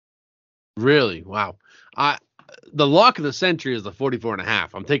 Really? Wow. The lock of the century is the 44.5.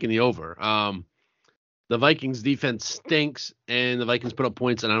 I'm taking the over. The Vikings defense stinks, and the Vikings put up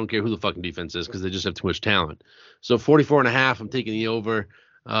points, and I don't care who the fucking defense is because they just have too much talent. So 44.5, I'm taking the over.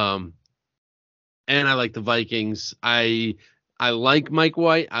 And I like the Vikings. I like Mike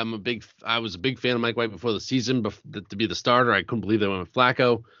White. I was a big fan of Mike White before the season to be the starter. I couldn't believe they went with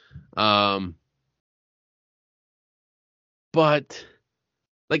Flacco. But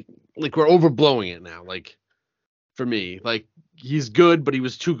like we're overblowing it now. Like, for me, like, he's good, but he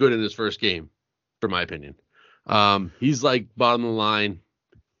was too good in his first game, for my opinion. He's like bottom of the line,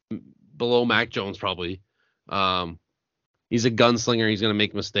 below Mac Jones probably. He's a gunslinger. He's going to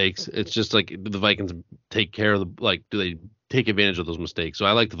make mistakes. It's just like the Vikings take care of do they take advantage of those mistakes? So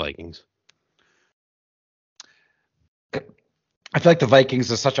I like the Vikings. I feel like the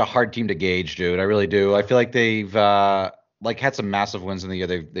Vikings is such a hard team to gauge, dude. I really do. I feel like they've had some massive wins in the year.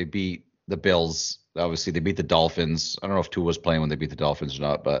 They beat the Bills. Obviously, they beat the Dolphins. I don't know if Tua was playing when they beat the Dolphins or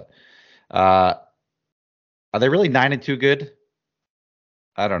not, but are they really 9-2 good?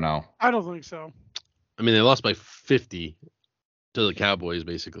 I don't know. I don't think so. I mean, they lost by 50 to the Cowboys,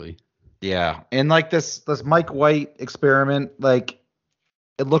 basically. Yeah, and like this Mike White experiment, like,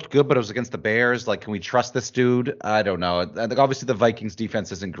 it looked good, but it was against the Bears. Like, can we trust this dude? I don't know. Like, obviously, the Vikings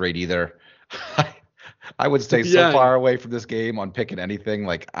defense isn't great either. I would stay so far away from this game on picking anything.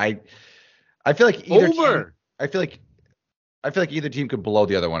 Like, I feel like either team, I feel like either team could blow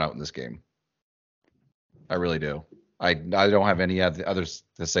the other one out in this game. I really do. I don't have any others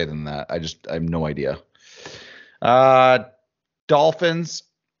to say than that. I have no idea. Dolphins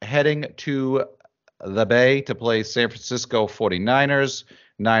heading to the Bay to play San Francisco 49ers.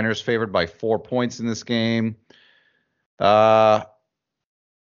 Niners favored by 4 points in this game. Niners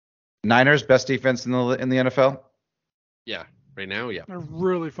best defense in the NFL. Yeah, right now, yeah. They're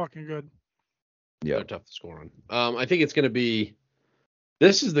really fucking good. Yeah, they're tough to score on. I think it's going to be.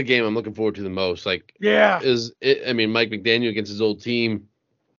 This is the game I'm looking forward to the most. Like, yeah, Mike McDaniel against his old team.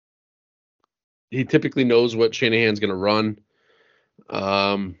 He typically knows what Shanahan's going to run.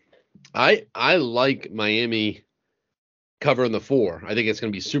 I like Miami covering the 4. I think it's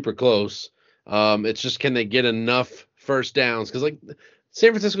going to be super close. It's just, can they get enough first downs? Because, like,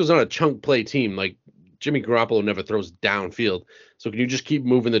 San Francisco's not a chunk play team. Like, Jimmy Garoppolo never throws downfield. So can you just keep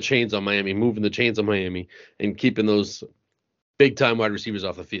moving the chains on Miami, and keeping those big time wide receivers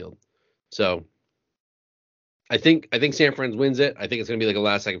off the field? So I think San Fran wins it. I think it's going to be like a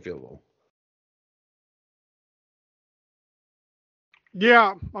last second field goal.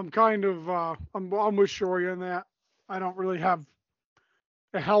 Yeah, I'm kind of I'm with Shory on that. I don't really have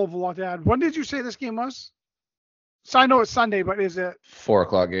a hell of a lot to add. When did you say this game was? So I know it's Sunday, but is it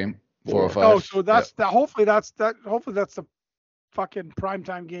 4:00 game? 4:05. Oh, so that's that. Hopefully that's the fucking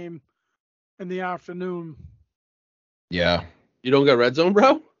primetime game in the afternoon. Yeah. You don't got red zone,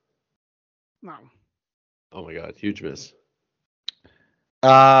 bro? No. Oh my god, huge miss.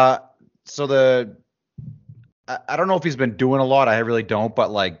 So I don't know if he's been doing a lot. I really don't.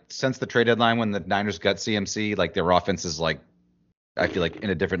 But, like, since the trade deadline when the Niners got CMC, like, their offense is, like, I feel like in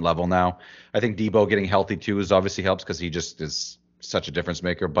a different level now. I think Debo getting healthy too is obviously helps because he just is such a difference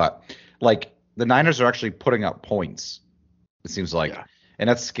maker. But, like, the Niners are actually putting up points, it seems like. Yeah. And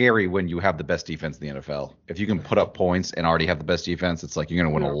that's scary when you have the best defense in the NFL. If you can put up points and already have the best defense, it's like you're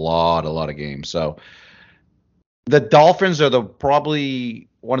going to win a lot of games. So the Dolphins are probably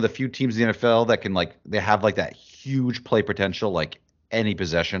one of the few teams in the NFL that can, like, they have, like, that huge play potential, like, any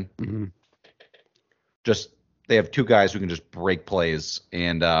possession. Mm-hmm. Just they have two guys who can just break plays,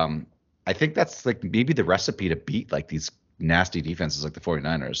 and I think that's, like, maybe the recipe to beat, like, these nasty defenses like the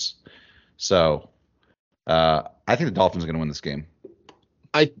 49ers. So I think the Dolphins are going to win this game.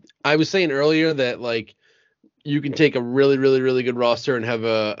 I was saying earlier that like you can take a really, really, really good roster and have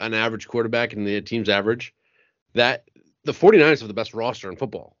an average quarterback and the team's average. That the 49ers have the best roster in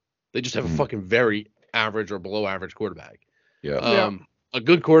football. They just have a fucking very average or below average quarterback. Yeah. A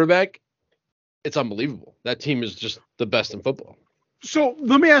good quarterback, it's unbelievable. That team is just the best in football. So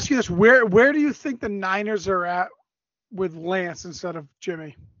let me ask you this: where do you think the Niners are at with Lance instead of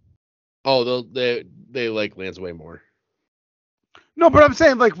Jimmy? Oh, they like Lance way more. No, but I'm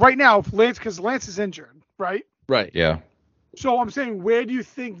saying like right now, if because Lance is injured, right? Right. Yeah. So I'm saying, where do you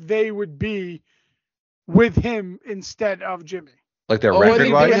think they would be with him instead of Jimmy? Like their I record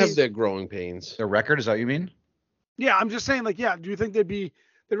think wise? they have their growing pains. Their record, is that what you mean? Yeah, I'm just saying, like, yeah, do you think the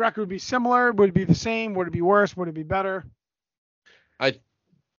record would be similar? Would it be the same? Would it be worse? Would it be better?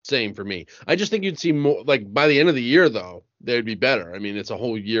 Same for me. I just think you'd see more, like by the end of the year though, they'd be better. I mean, it's a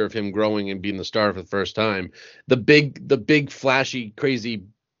whole year of him growing and being the star for the first time. The big flashy crazy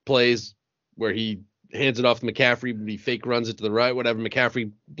plays where he hands it off to McCaffrey, he fake runs it to the right, whatever.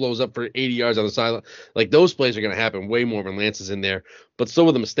 McCaffrey blows up for 80 yards on the sideline. Like those plays are going to happen way more when Lance is in there, but so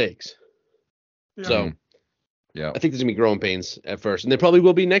are the mistakes. Yeah. So yeah, I think there's gonna be growing pains at first, and there probably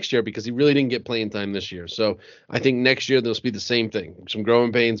will be next year because he really didn't get playing time this year. So I think next year there'll be the same thing, some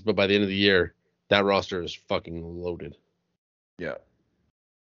growing pains, but by the end of the year, that roster is fucking loaded. Yeah.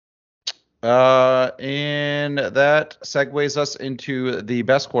 And that segues us into the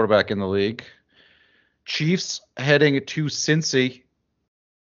best quarterback in the league. Chiefs heading to Cincy.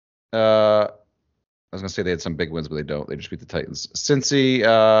 I was gonna say they had some big wins, but they don't. They just beat the Titans. Cincy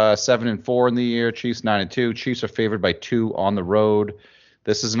 7-4 in the year. Chiefs 9-2. Chiefs are favored by 2 on the road.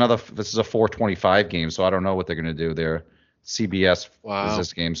 This is a 425 game, so I don't know what they're gonna do there. CBS is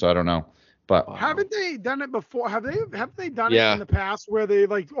this game, so I don't know. But haven't they done it before? Have they done it in the past where they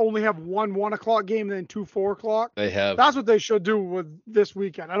like only have 1 o'clock game and then 2 4 o'clock? They have. That's what they should do with this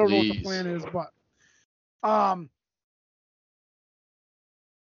weekend. I don't know what the plan is, but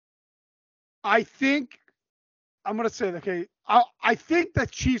I think I'm gonna say, okay, I think the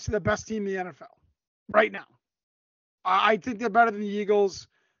Chiefs are the best team in the NFL right now. I think they're better than the Eagles,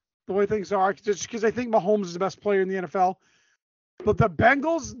 the way things are, just because I think Mahomes is the best player in the NFL. But the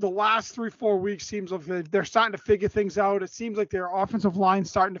Bengals, the last 3-4 weeks, seems like they're starting to figure things out. It seems like their offensive line's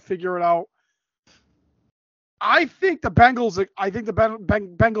starting to figure it out. I think the Bengals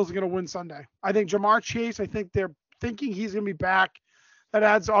are going to win Sunday. I think Jamar Chase, I think they're thinking he's going to be back. That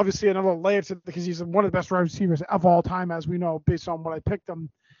adds obviously another layer to because he's one of the best wide receivers of all time, as we know, based on what I picked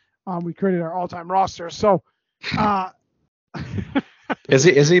him. We created our all-time roster. So,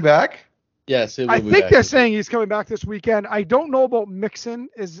 is he back? Yes, I think they're saying he's coming back this weekend. I don't know about Mixon.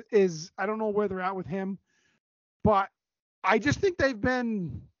 I don't know where they're at with him, but I just think they've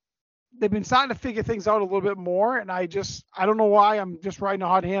been starting to figure things out a little bit more. And I don't know why. I'm just riding a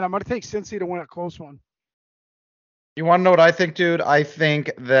hot hand. I'm going to take Cincy to win a close one. You want to know what I think, dude? I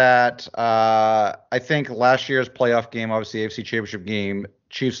think that last year's playoff game, obviously AFC Championship game,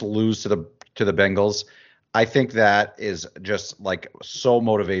 Chiefs lose to the Bengals. I think that is just like so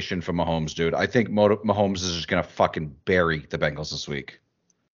motivation for Mahomes, dude. I think Mahomes is just gonna fucking bury the Bengals this week.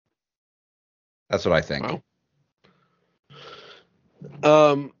 That's what I think.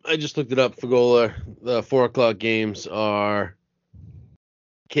 Wow. I just looked it up. Fagola. The 4 o'clock games are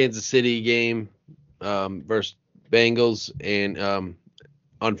Kansas City game versus Bengals, and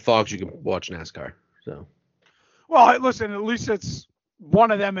on Fox you can watch NASCAR. So, well, listen, at least it's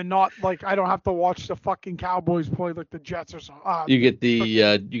one of them, and not like I don't have to watch the fucking Cowboys play like the Jets or something. You get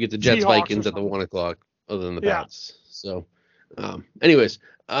the Jets Vikings at the 1 o'clock, other than the Pats. So, anyways,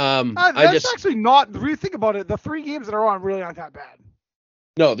 that's actually not. If you think about it, the 3 games that are on really aren't that bad.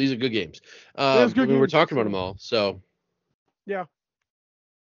 No, these are good games. We're talking about them all. So, yeah.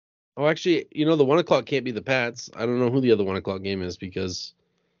 Oh, actually, the 1 o'clock can't be the Pats. I don't know who the other 1 o'clock game is because.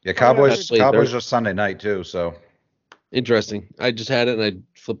 Yeah, Cowboys are Sunday night too. So. Interesting. I just had it and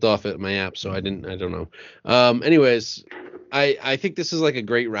I flipped off it in my app, so I don't know. Anyways, I think this is like a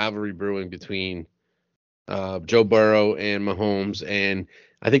great rivalry brewing between Joe Burrow and Mahomes, and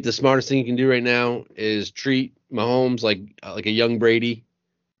I think the smartest thing you can do right now is treat Mahomes like a young Brady,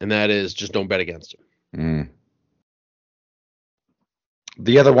 and that is just don't bet against him.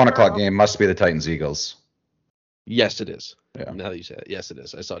 The other 1 o'clock game must be the Titans-Eagles. Yes, it is. Yeah. Now that you say it, yes, it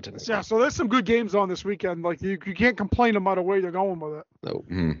is. I saw Tennessee. Yeah, so there's some good games on this weekend. Like you can't complain no matter where you're going with it. No.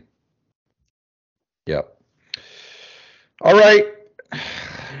 Mm-hmm. Yep. All right.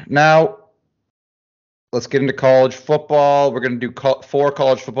 Now, let's get into college football. We're going to do 4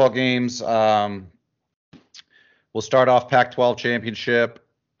 college football games. We'll start off Pac-12 championship.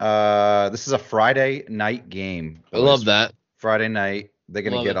 This is a Friday night game. I love that. Friday night. They're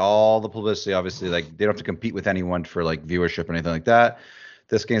going to get all the publicity, obviously. Like, they don't have to compete with anyone for, like, viewership or anything like that.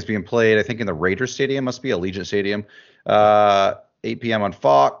 This game's being played, I think, in the Raiders Stadium. Must be Allegiant Stadium. 8 p.m. on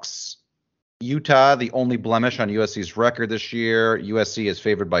Fox. Utah, the only blemish on USC's record this year. USC is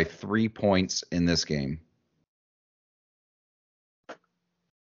favored by 3 points in this game.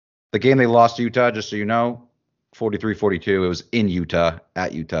 The game they lost to Utah, just so you know, 43-42. It was in Utah,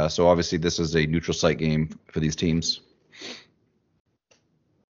 at Utah. So obviously this is a neutral site game for these teams.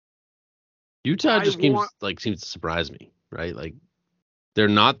 Utah just seems to surprise me, right? Like, they're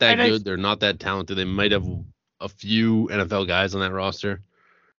not that good. They're not that talented. They might have a few NFL guys on that roster,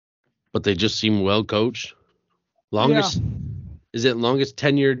 but they just seem well coached. Is it longest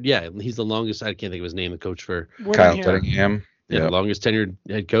tenured? Yeah, he's the longest. I can't think of his name. The coach for Kyle Whittingham. Yeah, the longest tenured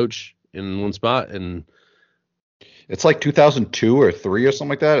head coach in one spot, and it's like 2002 or 3 or something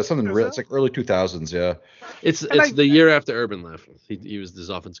like that. It's something real. It's like early 2000s. Yeah, it's the year after Urban left. He was this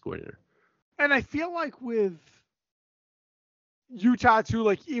offense coordinator. And I feel like with Utah too,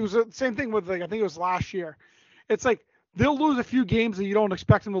 like it was the same thing with, like, I think it was last year. It's like they'll lose a few games that you don't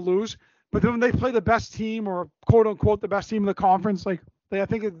expect them to lose, but then when they play the best team, or quote unquote the best team in the conference, like I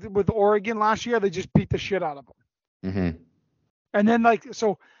think with Oregon last year, they just beat the shit out of them. Mm-hmm. And then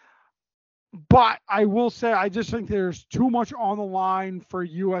but I will say, I just think there's too much on the line for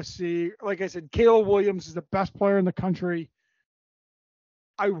USC. Like I said, Caleb Williams is the best player in the country.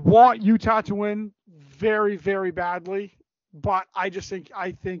 I want Utah to win very, very badly, but I think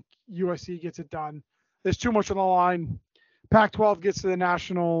USC gets it done. There's too much on the line. Pac-12 gets to the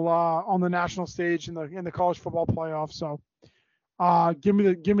national on the national stage in the college football playoff. So, give me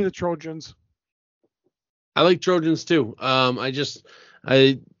the Trojans. I like Trojans too. I just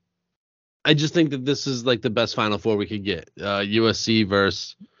think that this is like the best Final Four we could get. USC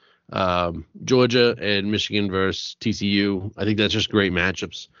versus Georgia and Michigan versus TCU. I think that's just great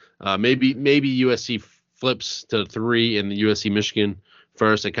matchups. Maybe USC flips to 3 and the USC Michigan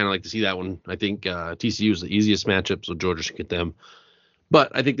first. I kind of like to see that one. I think TCU is the easiest matchup, so Georgia should get them.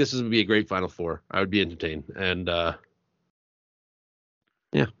 But I think this is going to be a great Final Four. I would be entertained, and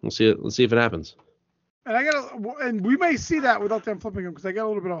we'll see it. Let's see if it happens. And we may see that without them flipping them, because I got a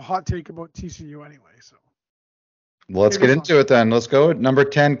little bit of a hot take about TCU anyway. So. Well, let's get into it then. Let's go. Number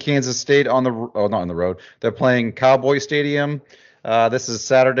 10, Kansas State not on the road. They're playing Cowboy Stadium. This is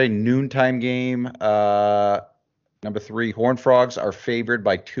Saturday noontime game. Number 3, Horned Frogs are favored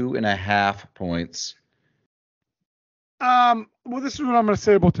by 2.5 points. Well, this is what I'm going to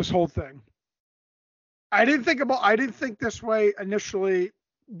say about this whole thing. I didn't think this way initially.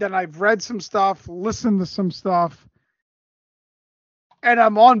 Then I've read some stuff, listened to some stuff, and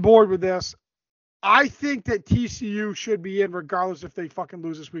I'm on board with this. I think that TCU should be in regardless if they fucking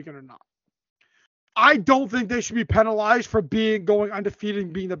lose this weekend or not. I don't think they should be penalized for going undefeated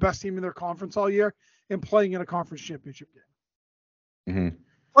and being the best team in their conference all year and playing in a conference championship game. Mm-hmm.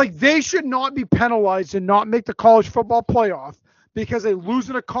 Like, they should not be penalized and not make the college football playoff because they lose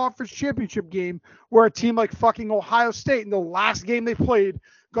in a conference championship game where a team like fucking Ohio State in the last game they played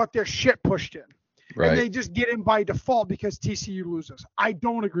got their shit pushed in. Right. And they just get in by default because TCU loses. I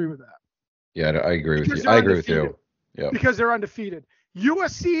don't agree with that. Yeah, I agree with you. I agree with you. Yeah. Because they're undefeated.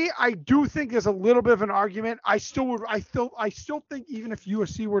 USC, I do think there's a little bit of an argument. I still think even if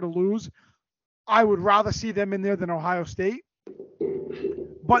USC were to lose, I would rather see them in there than Ohio State.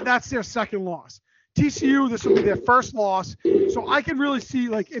 But that's their second loss. TCU, this will be their first loss. So I can really see,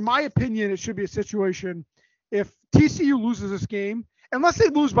 like, in my opinion, it should be a situation if TCU loses this game, unless they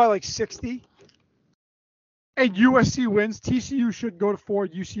lose by like 60, and USC wins, TCU should go to 4,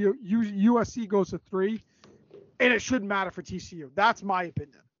 USC goes to 3, and it shouldn't matter for TCU. That's my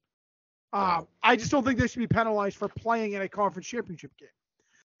opinion. I just don't think they should be penalized for playing in a conference championship game.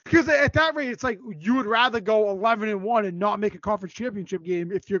 Because at that rate, it's like you would rather go 11-1 and not make a conference championship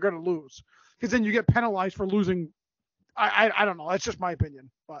game if you're going to lose. Because then you get penalized for losing. I don't know. That's just my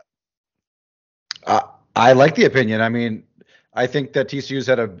opinion. But I like the opinion. I mean, I think that TCU's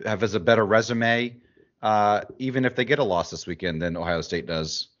has a better resume, even if they get a loss this weekend, than Ohio State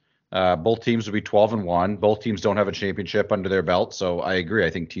does. Both teams will be 12-1. Both teams don't have a championship under their belt, so I agree.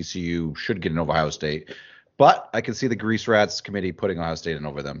 I think TCU should get in Ohio State. But I can see the Grease Rats committee putting Ohio State in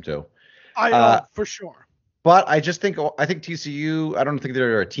over them too. For sure. But I think TCU, I don't think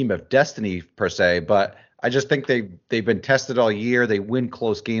they're a team of destiny per se, but I just think they've been tested all year. They win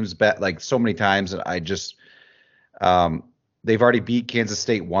close games like so many times, and I just they've already beat Kansas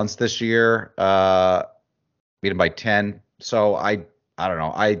State once this year, beat them by 10. So I I don't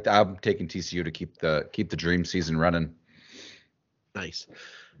know. I'm taking TCU to keep the dream season running. Nice.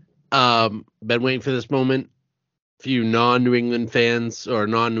 Been waiting for this moment. For you non-New England fans or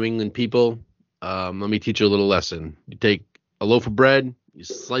non-New England people, let me teach you a little lesson. You take a loaf of bread, you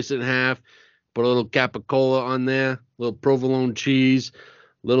slice it in half, put a little capicola on there, a little provolone cheese,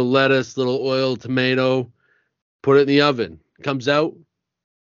 little lettuce, little oil, tomato, put it in the oven. Comes out,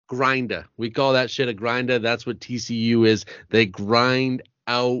 grinder. We call that shit a grinder. That's what TCU is. They grind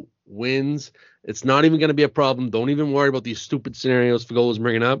out wins. It's not even going to be a problem. Don't even worry about these stupid scenarios Fagola's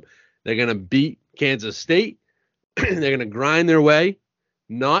bringing up. They're going to beat Kansas State. They're going to grind their way.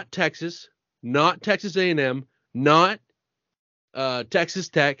 Not Texas. Not Texas A&M. Not Texas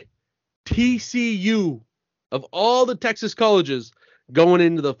Tech. TCU, of all the Texas colleges going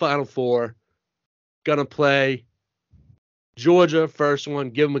into the Final Four, going to play Georgia, first one.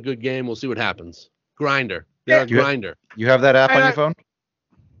 Give them a good game. We'll see what happens. Grinder. They're a grinder. You have that app on your phone?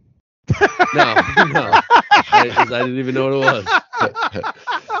 No. I didn't even know what it was.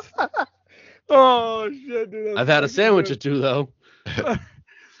 Oh shit, dude! I've had a sandwich or two though.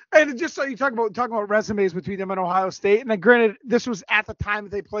 And just so you talking about resumes between them and Ohio State, and then granted, this was at the time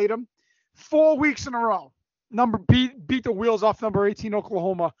that they played them, 4 weeks in a row. Beat the wheels off number 18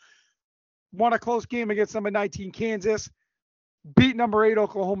 Oklahoma. Won a close game against number 19 Kansas. Beat number 8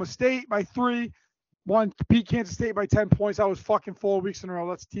 Oklahoma State by 3. Beat Kansas State by 10 points. That was fucking 4 weeks in a row.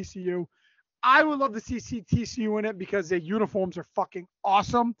 That's TCU. I would love to see TCU in it because their uniforms are fucking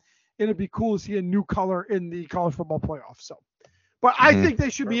awesome. It'd be cool to see a new color in the college football playoff. So, but I think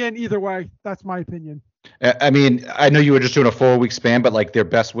they should be in either way. That's my opinion. I mean, I know you were just doing a 4-week span, but like their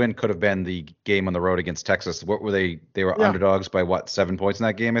best win could have been the game on the road against Texas. What were they? They were underdogs by 7 points in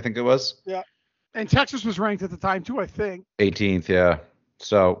that game, I think it was. Yeah. And Texas was ranked at the time too, I think. 18th, yeah.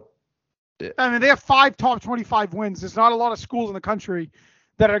 So, I mean, they have 5 top 25 wins. There's not a lot of schools in the country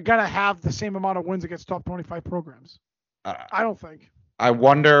that are gonna have the same amount of wins against top 25 programs. I don't think. I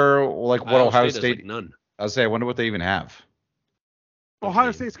wonder, like, what Ohio State. Like none. I was saying, I wonder what they even have.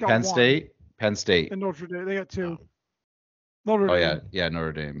 Ohio State's got Penn one. Penn State. And Notre Dame, they got 2. Notre Dame. Yeah,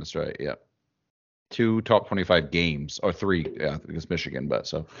 Notre Dame. That's right. Yeah, 2 top 25 games or 3 against Michigan. But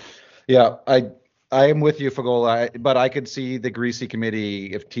so, yeah, I am with you, Fagola. But I could see the greasy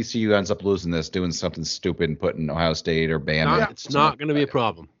committee if TCU ends up losing this, doing something stupid and putting Ohio State or Bama. It's not going to be a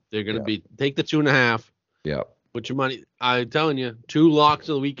problem. They're going to take the 2.5. Yeah. Put your money. I'm telling you, 2 locks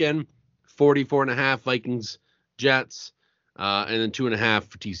of the weekend, 44.5 Vikings, Jets, and then 2.5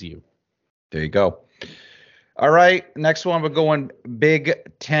 for TCU. There you go. All right, next one, we're going Big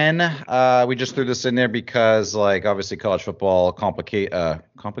Ten. We just threw this in there because, like, obviously college football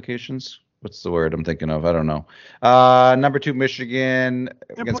complications. What's the word I'm thinking of? I don't know. Number 2, Michigan.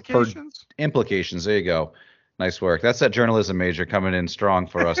 Implications. There you go. Nice work. That's that journalism major coming in strong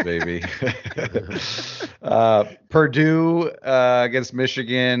for us, baby. Purdue against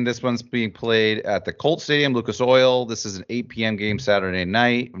Michigan. This one's being played at the Colt Stadium, Lucas Oil. This is an 8 p.m. game Saturday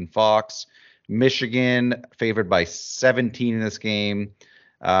night on Fox. Michigan favored by 17 in this game.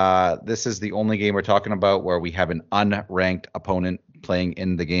 This is the only game we're talking about where we have an unranked opponent playing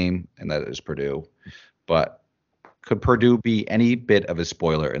in the game, and that is Purdue. But could Purdue be any bit of a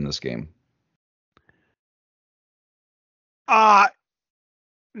spoiler in this game?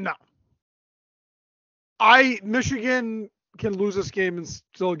 No. Michigan can lose this game and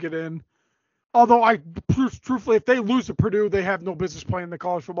still get in. Although truthfully, if they lose to Purdue, they have no business playing the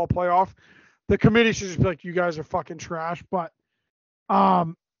college football playoff. The committee should just be like, you guys are fucking trash. But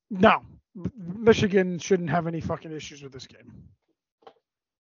no, Michigan shouldn't have any fucking issues with this game.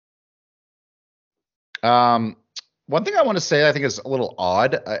 One thing I want to say I think is a little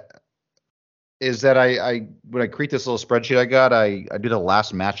odd is that I when I create this little spreadsheet I do the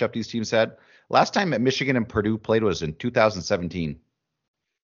last matchup these teams had. Last time that Michigan and Purdue played was in 2017.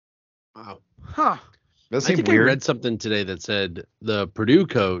 Wow. Huh. Does I seem think weird. I read something today that said the Purdue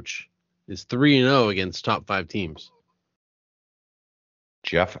coach is 3-0 against top 5 teams.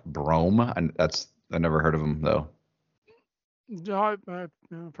 Jeff Brome, and I never heard of him though. No, I've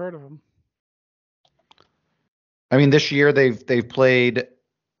heard of him. I mean, this year they've played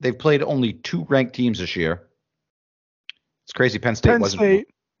only 2 ranked teams this year. It's crazy. Penn State.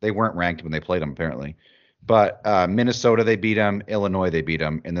 They weren't ranked when they played them apparently, but Minnesota they beat them, Illinois they beat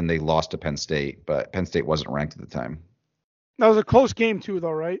them, and then they lost to Penn State. But Penn State wasn't ranked at the time. That was a close game too,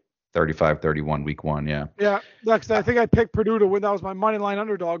 though, right? 35-31 week 1, yeah. Yeah, because I think I picked Purdue to win. That was my money line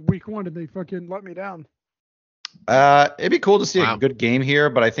underdog week 1, and they fucking let me down. It'd be cool to see a good game here,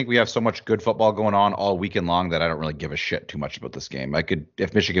 but I think we have so much good football going on all weekend long that I don't really give a shit too much about this game.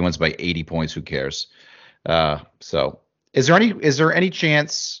 If Michigan wins by 80 points, who cares? So Is there any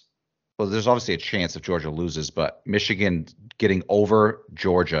chance? Well, there's obviously a chance if Georgia loses, but Michigan getting over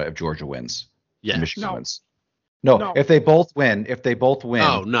Georgia if Georgia wins. Yes. Michigan No. wins. No, No. if they both win,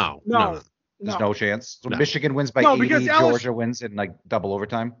 Oh, no. there's no chance. So No. Michigan wins by No, 80, because Georgia wins in like double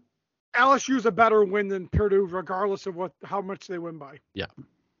overtime. LSU's a better win than Purdue, regardless of how much they win by. Yeah.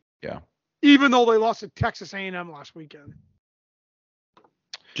 Even though they lost to Texas A&M last weekend.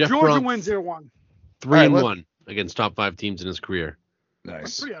 Jeff Georgia Brom, wins their one. 3-1 against top 5 teams in his career.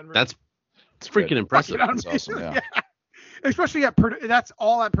 Nice. Pretty unreal. That's freaking impressive. Fucking That's awesome. Yeah. Especially at Purdue. That's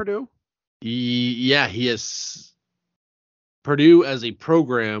all at Purdue. Yeah, he has. Purdue as a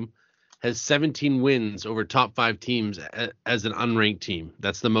program has 17 wins over top 5 teams as an unranked team.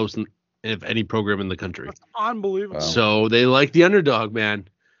 That's the most of any program in the country. That's unbelievable. Wow. So they like the underdog, man.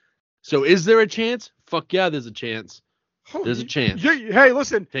 So is there a chance? Fuck yeah, there's a chance. There's a chance. Hey,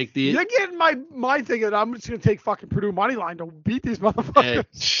 listen. Take the. You're getting my thing that I'm just gonna take fucking Purdue money line to beat these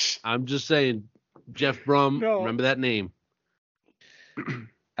motherfuckers. Hey, I'm just saying, Jeff Brum. No. Remember that name.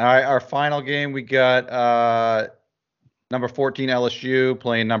 All right, our final game, we got number 14 LSU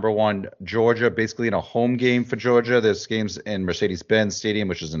playing number 1 Georgia, basically in a home game for Georgia. There's games in Mercedes-Benz Stadium,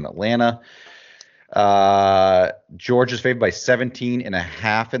 which is in Atlanta. Georgia's favored by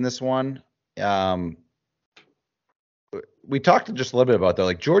 17.5 in this one. We talked just a little bit about that.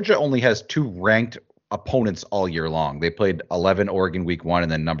 Like Georgia only has 2 ranked opponents all year long. They played 11 Oregon week 1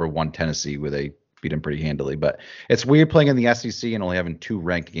 and then number 1 Tennessee, where they beat them pretty handily. But it's weird playing in the SEC and only having 2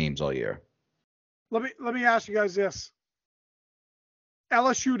 ranked games all year. Let me ask you guys this.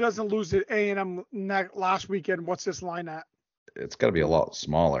 LSU doesn't lose at A&M last weekend. What's this line at? It's got to be a lot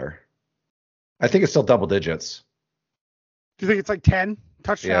smaller. I think it's still double digits. Do you think it's like 10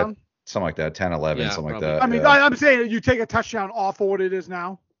 touchdown? Something like that, 10, 11, Yeah, something probably. like that. I mean, yeah. I'm saying you take a touchdown off of what it is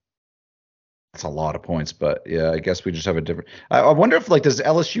now. That's a lot of points, but yeah, I guess we just have a different. I wonder if like does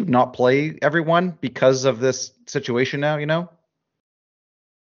LSU not play everyone because of this situation now? You know,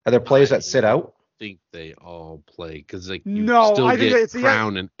 are there players that sit out? I think they all play because like you No, still I think get it's the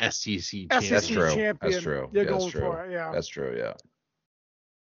crown an SEC champion. That's SEC true. champion. That's true. They're Yeah, going that's true. for it. Yeah. That's true. Yeah.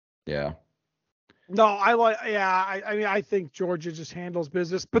 Yeah. No, I mean, I think Georgia just handles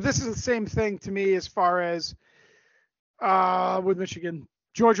business, but this is the same thing to me as far as with Michigan.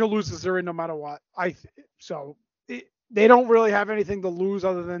 Georgia loses, they're in no matter what. They don't really have anything to lose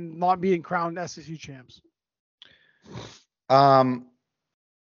other than not being crowned SEC champs. I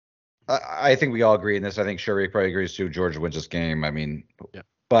think we all agree in this. I think Shuri probably agrees too. Georgia wins this game. I mean, Yeah.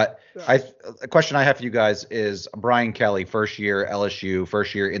 But Yeah. a question I have for you guys is Brian Kelly, first year LSU,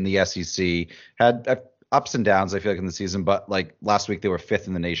 first year in the SEC, had ups and downs, I feel like, in the season. But like last week, they were 5th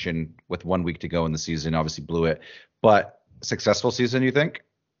in the nation with 1 week to go in the season. Obviously blew it. But successful season, you think?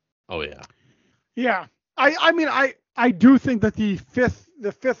 Oh yeah. Yeah. I mean, I do think that the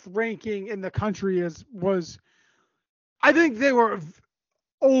fifth ranking in the country was I think they were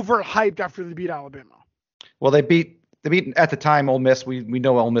overhyped after they beat Alabama. Well, they beat at the time Ole Miss. We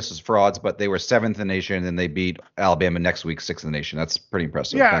know Ole Miss is frauds, but they were 7th in the nation, and they beat Alabama next week, 6th in the nation. That's pretty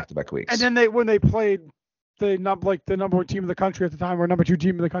impressive. Yeah. Back-to-back weeks. And then when they played the number 1 team in the country at the time, or number 2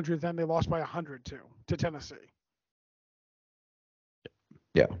 team in the country at the time, they lost by 100 to Tennessee.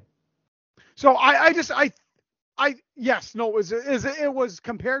 Yeah. So it was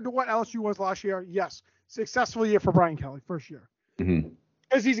compared to what LSU was last year. Yes, successful year for Brian Kelly, first year. Mm-hmm.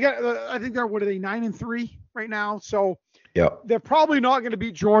 Because he's got, I think they're 9-3 right now. So Yeah. they're probably not going to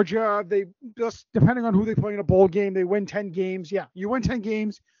beat Georgia. They just, depending on who they play in a bowl game, they win 10 games. Yeah, you win 10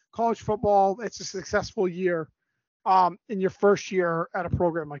 games. College football, it's a successful year in your first year at a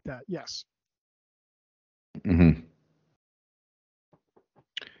program like that. Yes. Mm-hmm.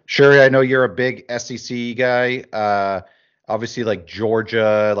 Shuri, I know you're a big SEC guy. Obviously, like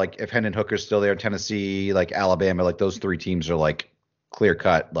Georgia, like if Hendon Hooker's still there, Tennessee, like Alabama, like those 3 teams are like clear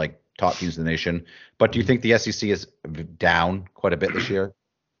cut, like top teams in the nation. But do you think the SEC is down quite a bit this year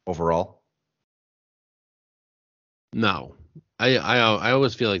overall? No. I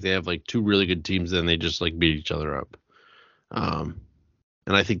always feel like they have like 2 really good teams, then they just like beat each other up. And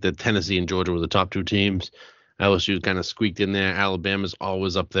I think that Tennessee and Georgia were the top 2 teams. LSU kind of squeaked in there. Alabama's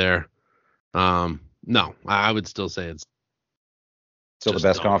always up there. No, I would still say it's Still the just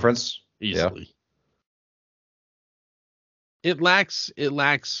best dominant. conference? Easily. It lacks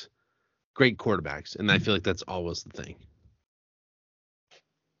great quarterbacks, and I feel like that's always the thing.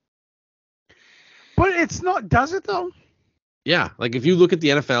 But it's not, does it though? Yeah, like if you look at the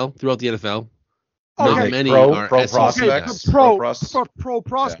NFL, throughout the NFL, Okay. not many Pro are SEC prospects. guys. Pro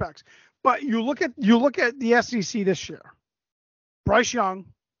prospects. But you look at the SEC this year. Bryce Young.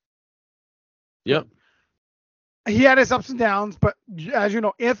 Yep. he had his ups and downs, but as you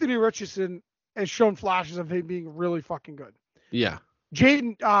know, Anthony Richardson has shown flashes of him being really fucking good. Yeah.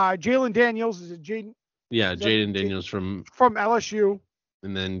 Jalen Daniels is it Jaden? Yeah, Jaden Daniels from LSU,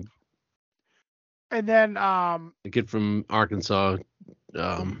 and then the kid from Arkansas.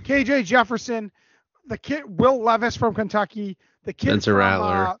 KJ Jefferson, the kid Will Levis from Kentucky, the kid Spencer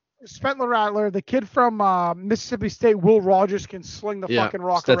Rattler. Spencer Rattler, the kid from Mississippi State, Will Rogers can sling the fucking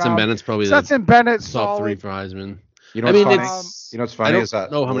rock Stetson around. Bennett's probably Stetson Bennett's top solid. 3 for Heisman. You know I what's mean, funny? You know what's funny I don't is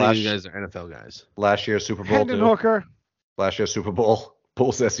that know how many of you guys are NFL guys. last year's Super Bowl, Hendon too. Hooker. Last year's Super Bowl,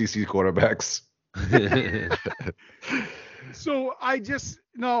 Bulls SEC quarterbacks. So I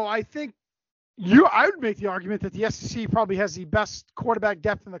think I would make the argument that the SEC probably has the best quarterback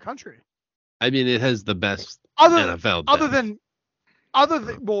depth in the country. I mean, it has the best NFL Other depth. than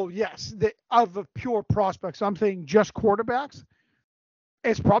well, yes, of the pure prospects. I'm saying just quarterbacks.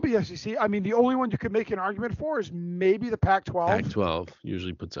 It's probably SEC. I mean, the only one you could make an argument for is maybe the Pac-12. Pac-12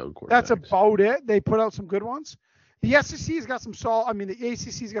 usually puts out quarterbacks. That's about it. They put out some good ones. The SEC's got some solid. I mean, the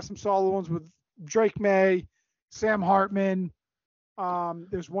ACC's got some solid ones with Drake May, Sam Hartman.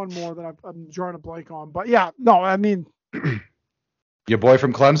 There's one more that I'm drawing a blank on. But yeah, no, I mean, Your boy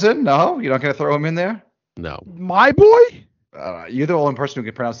from Clemson? No, you're not gonna throw him in there. No. my boy, You're the only person who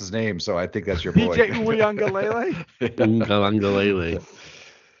can pronounce his name, so I think that's your boy. PJ Uiagalelei. Uiagalelei.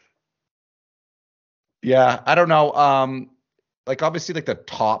 Yeah, I don't know. Like obviously, like the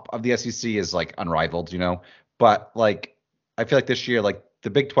top of the SEC is like unrivaled, you know. But like, I feel like this year, like the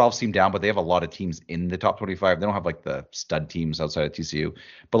Big 12 seem down, but they have a lot of teams in the top 25. They don't have like the stud teams outside of TCU.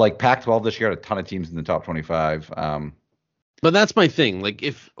 But like Pac-12 this year had a ton of teams in the top 25. But that's my thing. Like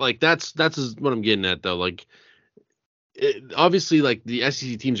if like that's what I'm getting at though. Like obviously like the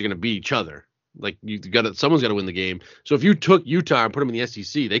SEC teams are going to beat each other. Like someone's got to win the game. So if you took Utah and put them in the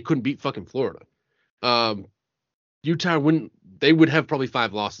SEC, they couldn't beat fucking Florida. Utah they would have probably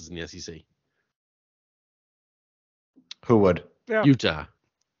 5 losses in the SEC. Who would? Yeah. Utah.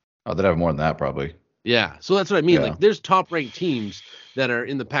 Oh, they'd have more than that probably. Yeah. So that's what I mean. Yeah. Like there's top ranked teams that are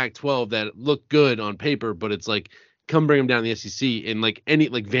in the Pac-12 that look good on paper, but it's like come bring them down the SEC and like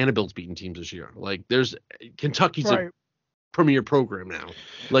Vanderbilt's beating teams this year. Like there's Kentucky's Right. a premier program now.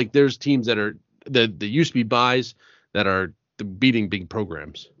 Like there's teams that are that used to be buys that are beating big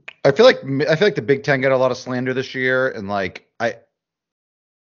programs. I feel like the Big Ten got a lot of slander this year, and like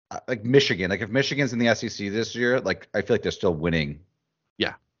like Michigan. Like if Michigan's in the SEC this year, like I feel like they're still winning.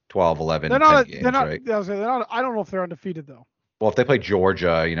 Yeah. 12, 11, They're 10 not. games, They're not. right? They're not. I don't know if they're undefeated though. Well, if they play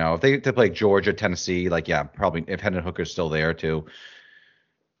Georgia, you know, if they play Georgia, Tennessee, like yeah, probably if Hendon Hooker's still there too,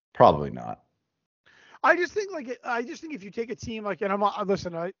 probably not. I just think if you take a team like, and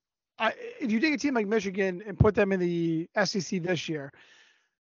if you take a team like Michigan and put them in the SEC this year,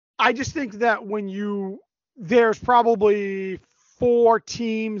 I just think that there's probably 4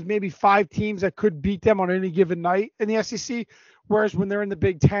 teams, maybe 5 teams that could beat them on any given night in the SEC. Whereas when they're in the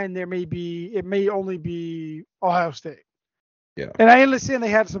Big Ten, it may only be Ohio State. Yeah. And I understand they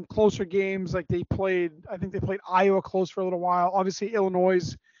had some closer games, like I think they played Iowa close for a little while. Obviously,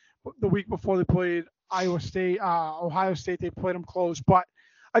 Illinois, the week before they played Ohio State, they played them close. But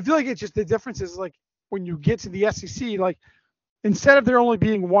I feel like it's just the difference is like when you get to the SEC, like instead of there only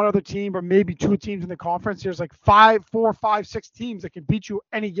being one other team or maybe 2 teams in the conference, there's like 4, 5, 6 teams that can beat you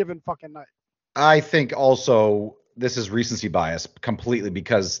any given fucking night. I think also this is recency bias completely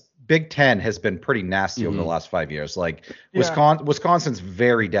because Big Ten has been pretty nasty over the last 5 years. Like Yeah. Wisconsin's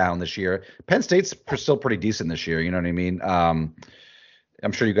very down this year. Penn State's still pretty decent this year. You know what I mean?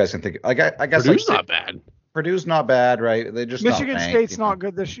 I'm sure you guys can think. Like I guess Purdue's like, not bad. Purdue's not bad, right? They just Michigan not ranked, State's you know? not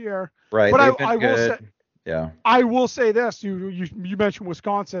good this year. Right. But They've been I will good. say, Yeah. I will say this: you mentioned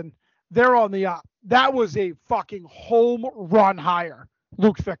Wisconsin, they're on the up. That was a fucking home run hire,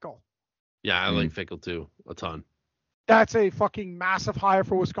 Luke Fickell. Yeah, I like Fickle too a ton. That's a fucking massive hire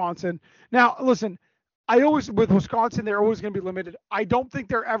for Wisconsin. Now, listen, with Wisconsin, they're always going to be limited. I don't think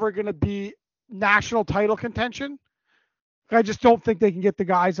they're ever going to be national title contention. I just don't think they can get the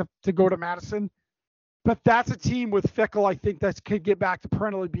guys up to go to Madison. But that's a team with Fickell, I think, that could get back to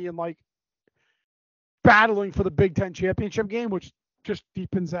perennially being like battling for the Big Ten championship game, which just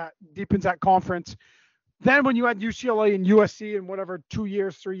deepens that conference. Then when you add UCLA and USC in whatever 2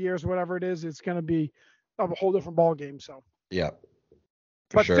 years, 3 years, whatever it is, it's going to be a whole different ball game. So, Yeah.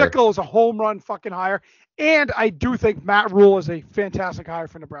 but sure. Fickell is a home run fucking hire, and I do think Matt Rule is a fantastic hire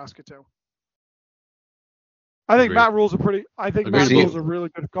for Nebraska too. I think Agreed. Matt Rule's a really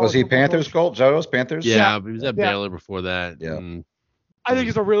good. Was he college football Panthers coach. coach? Zotos Panthers? Yeah, but he was at Yeah. Baylor before that. Yeah. and I think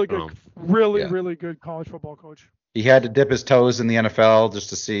he's a really good, Oh. Really, Yeah. really good college football coach. He had to dip his toes in the NFL just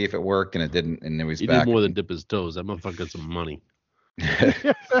to see if it worked, and it didn't. And then he's He back. did more than dip his toes. That motherfucker got some money.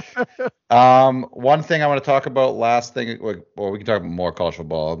 One thing I want to talk about, last thing, or we can talk about more college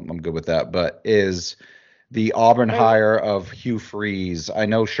football. I'm good with that, but is the Auburn hire of Hugh Freeze. I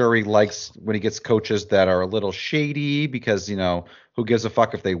know Shuri likes when he gets coaches that are a little shady because, who gives a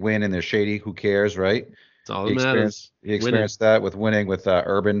fuck if they win and they're shady? Who cares, right? It's all that matters. He experienced that with winning with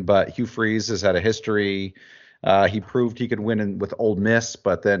Urban, but Hugh Freeze has had a history. He proved he could win with Ole Miss,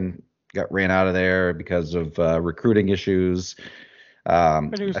 but then got ran out of there because of recruiting issues.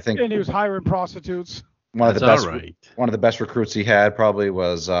 And he was hiring prostitutes. One of the best recruits he had probably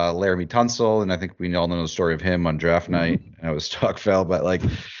was Laramie Tunsil, and I think we all know the story of him on draft night. And it was talk fell, but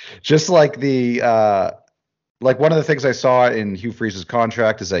just like the one of the things I saw in Hugh Freeze's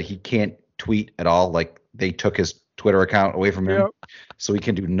contract is that he can't tweet at all. Like they took his Twitter account away from him, so he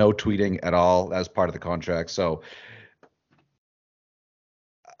can do no tweeting at all as part of the contract. So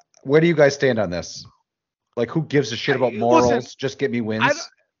where do you guys stand on this? Who gives a shit about morals? Listen, just get me wins.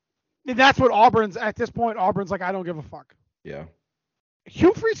 That's what Auburn's at this point. Auburn's like, I don't give a fuck. Yeah.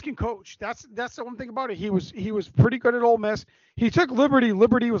 Hugh Freeze can coach. That's the one thing about it. He was pretty good at Ole Miss. He took Liberty.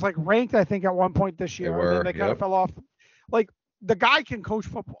 Liberty was ranked, I think, at one point this year. And then they kind of fell off. The guy can coach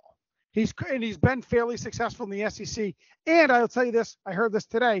football. He's been fairly successful in the SEC. And I'll tell you this, I heard this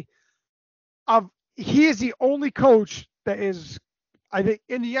today. He is the only coach that is, I think,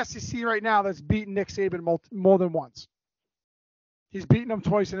 in the SEC right now that's beaten Nick Saban more than once. He's beaten him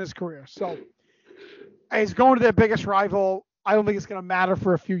twice in his career. So he's going to their biggest rival. I don't think it's going to matter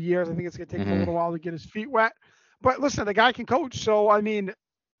for a few years. I think it's going to take him a little while to get his feet wet. But listen, the guy can coach. So, and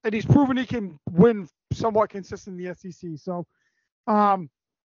he's proven he can win somewhat consistent in the SEC. So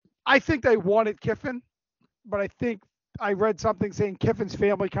I think they wanted Kiffin, but I think I read something saying Kiffin's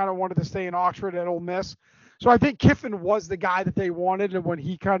family kind of wanted to stay in Oxford at Ole Miss. So I think Kiffin was the guy that they wanted. And when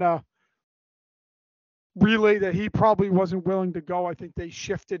he kind of relayed that he probably wasn't willing to go, I think they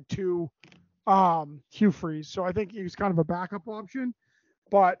shifted to Hugh Freeze. So I think he was kind of a backup option,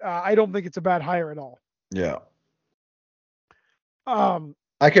 but I don't think it's a bad hire at all. Yeah.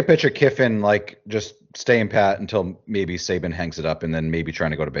 I could picture Kiffin just staying pat until maybe Saban hangs it up and then maybe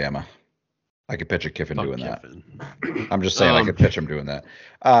trying to go to Bama. I could picture Kiffin doing that. I'm just saying I could picture him doing that.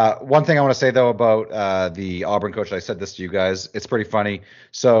 One thing I want to say, though, about the Auburn coach, I said this to you guys. It's pretty funny.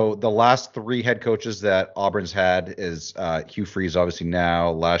 So the last 3 head coaches that Auburn's had is Hugh Freeze, obviously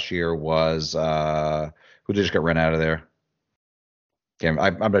now. Last year was who just got run out of there? Okay,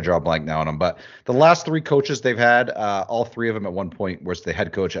 I'm going to draw a blank now on them. But the last 3 coaches they've had, all 3 of them at one point was the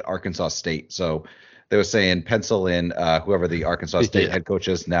head coach at Arkansas State. So they were saying pencil in whoever the Arkansas State head coach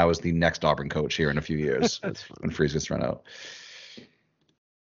is now is the next Auburn coach here in a few years when Freeze gets run out.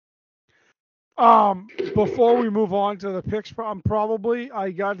 Before we move on to the picks,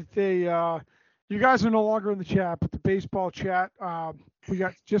 I got you guys are no longer in the chat, but the baseball chat, we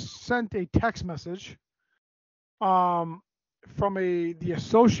got just sent a text message from the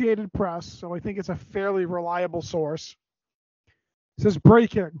Associated Press, so I think it's a fairly reliable source. It says,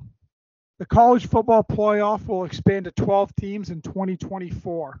 breaking. The college football playoff will expand to 12 teams in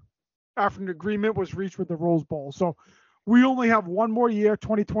 2024 after an agreement was reached with the Rose Bowl. So we only have one more year,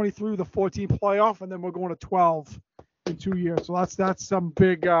 2023, the 14 playoff, and then we're going to 12 in 2 years. So that's some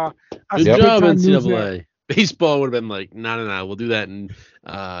big. Good job, NCAA. Baseball would have been like, no, we'll do that in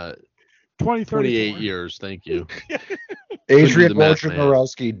 28 years. Thank you. Adrian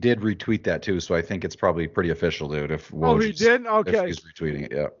Wojnarowski did retweet that too, so I think it's probably pretty official, dude. He did? Okay. If he's retweeting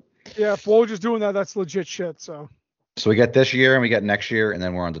it, yeah. Yeah, if Woj is doing that, that's legit shit. So we get this year and we get next year, and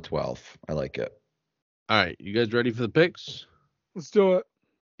then we're on to 12. I like it. All right, you guys ready for the picks? Let's do it.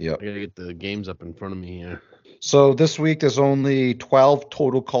 Yep. I gotta get the games up in front of me here. So this week there's only 12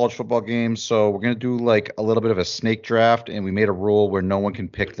 total college football games, so we're gonna do a little bit of a snake draft, and we made a rule where no one can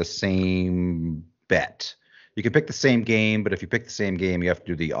pick the same bet. You can pick the same game, but if you pick the same game, you have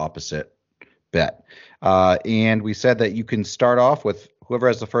to do the opposite bet. And we said that you can start off with whoever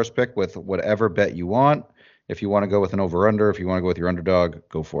has the first pick with whatever bet you want. If you want to go with an over-under, if you want to go with your underdog,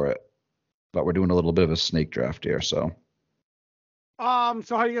 go for it. But we're doing a little bit of a snake draft here, so. So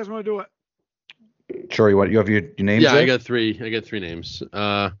how do you guys want to do it? Sure, you have your names? Yeah, I got 3 names.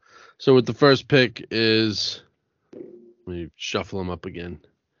 So with the first pick is, let me shuffle them up again.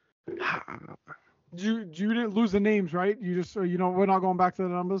 You didn't lose the names, right? You just, we're not going back to the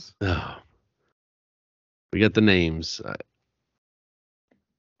numbers. No. We got the names.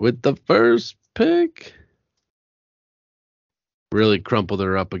 With the first pick, really crumpled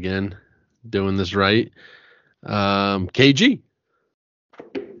her up again, doing this right. KG.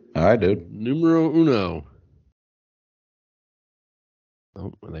 All right, dude. Numero uno.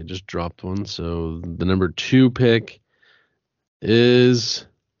 Oh, and I just dropped one. So the number 2 pick is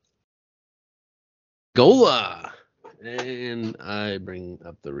Gola. And I bring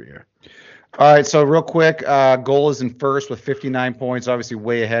up the rear. All right, so real quick, Goal is in first with 59 points, obviously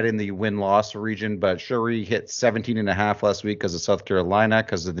way ahead in the win-loss region, but Shuri hit 17.5 last week because of South Carolina,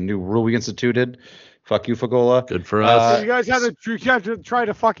 because of the new rule we instituted. Fuck you, Fagola. Good for us. So you guys have to try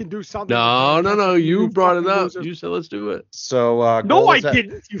to fucking do something. No. You brought it up. Losers. You said let's do it. So No, Goal I is at,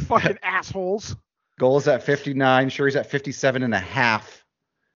 didn't. You fucking assholes. Goal is at 59. Shuri's at 57.5.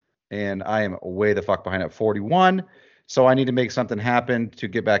 And I am way the fuck behind at 41. So I need to make something happen to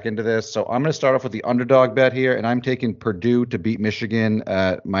get back into this. So I'm going to start off with the underdog bet here, and I'm taking Purdue to beat Michigan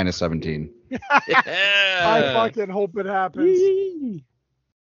at -17. I fucking hope it happens.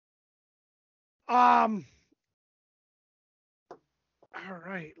 All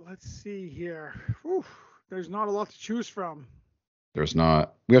right, let's see here. Whew, there's not a lot to choose from. There's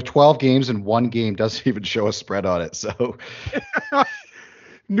not. We have 12 games, and one game doesn't even show a spread on it. So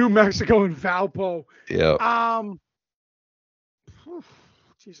New Mexico and Valpo. yeah. Whew,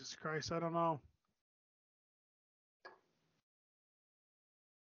 Jesus Christ, I don't know.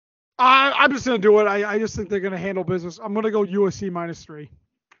 I'm just gonna do it. I just think they're gonna handle business. I'm gonna go USC -3.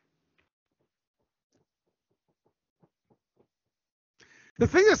 The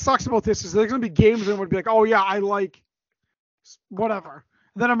thing that sucks about this is there's gonna be games that I'm gonna be like, oh yeah, I like whatever.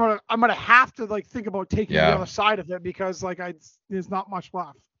 And then I'm gonna have to like think about taking the other side of it because like there's not much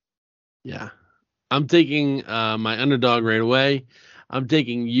left. Yeah. I'm taking my underdog right away. I'm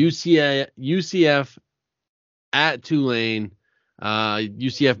taking UCF at Tulane.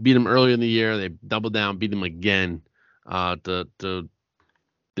 UCF beat them earlier in the year. They doubled down, beat them again. The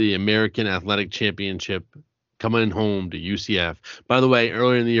American Athletic Championship coming home to UCF. By the way,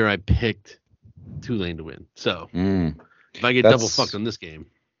 earlier in the year I picked Tulane to win. So if I get double fucked on this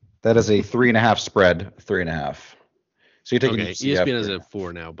game. That is a 3.5 spread. 3.5. So you're taking ESPN has a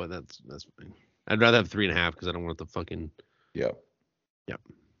 4 now, but that's fine. I'd rather have 3.5 because I don't want the fucking. Yep.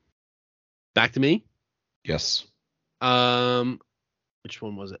 Back to me. Yes. Which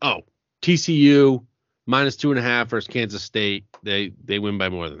one was it? Oh, TCU -2.5 versus Kansas State. They win by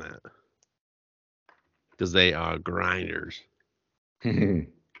more than that because they are grinders.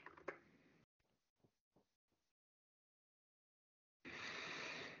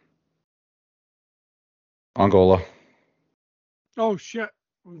 Angola. Oh shit!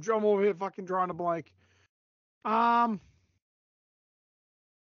 I'm over here fucking drawing a blank. All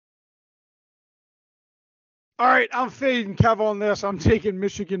right, I'm fading Kev on this. I'm taking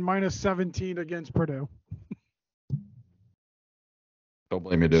Michigan -17 against Purdue. Don't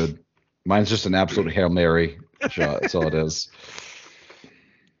blame me, dude. Mine's just an absolute Hail Mary shot. That's all it is.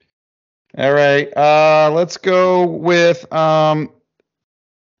 All right. Let's go with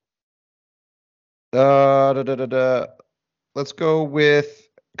let's go with,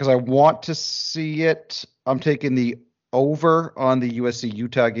 because I want to see it. I'm taking the over on the USC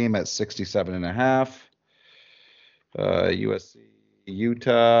Utah game at 67.5. USC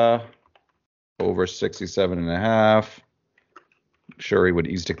Utah over 67.5. Sure, he would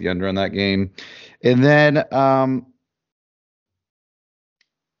easily take the under on that game. And then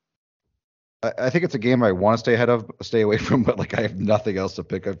I think it's a game I want to stay away from, but like I have nothing else to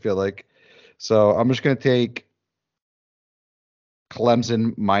pick, I feel like. So I'm just going to take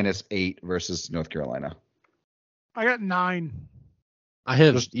Clemson -8 versus North Carolina. I got 9. I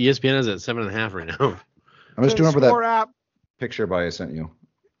have ESPN has at 7.5 right now. I'm just doing over that app picture I sent you.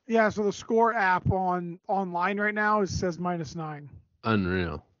 Yeah, so the score app online right now says -9.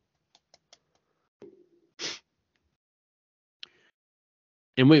 Unreal.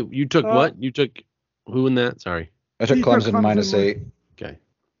 And wait, you took what? You took who in that? Sorry. I took Clemson -8. Okay.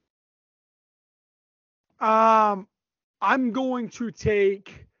 I'm going to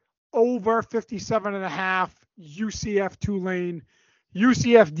take over 57.5 UCF Tulane.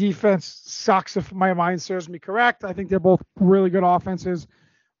 UCF defense sucks if my mind serves me correct. I think they're both really good offenses.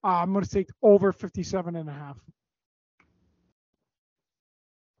 I'm going to take over 57.5.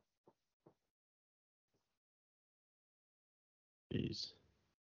 Jeez.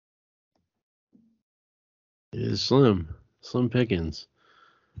 It is slim pickings.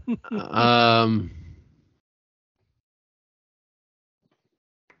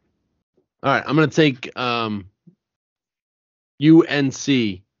 All right, I'm going to take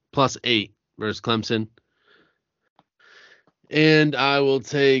UNC +8 versus Clemson. And I will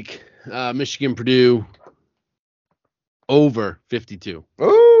take Michigan Purdue over 52.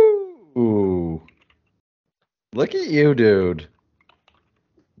 Ooh. Look at you, dude.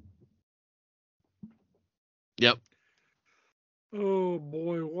 Yep. Oh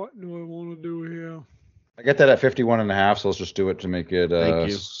boy, what do I want to do here? I get that at 51.5, so let's just do it to make it Thank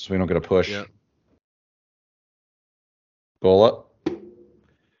you. so we don't get a push. Yep. Gola.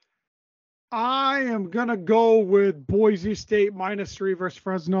 I am gonna go with Boise State -3 versus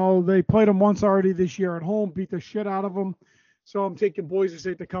Fresno. They played them once already this year at home, beat the shit out of them. So I'm taking Boise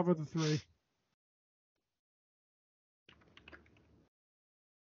State to cover the 3.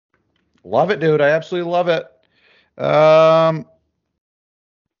 Love it, dude. I absolutely love it. I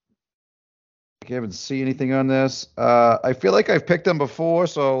haven't seen anything on this. I feel like I've picked them before,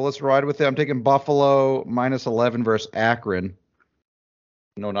 so let's ride with it. I'm taking Buffalo -11 versus Akron.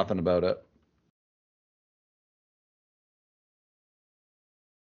 Know nothing about it.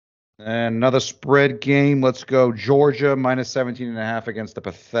 And another spread game. Let's go Georgia -17.5 against the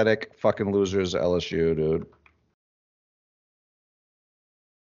pathetic fucking losers LSU, dude.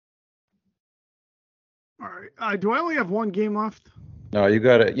 All right. Do I only have one game left? No, you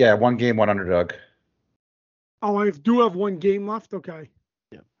got it. Yeah, one game, one underdog. Oh, I do have one game left. Okay.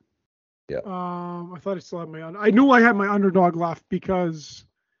 Yeah. Yeah. I thought I still had my. I knew I had my underdog left because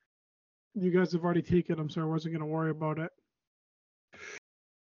you guys have already taken them, so I wasn't gonna worry about it.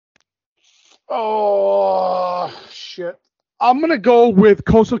 Oh shit! I'm gonna go with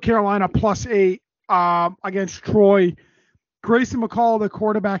Coastal Carolina +8 against Troy. Grayson McCall, the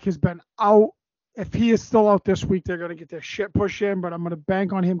quarterback, has been out. If he is still out this week, they're gonna get their shit pushed in. But I'm gonna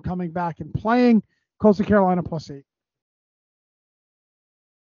bank on him coming back and playing. Coastal Carolina +8.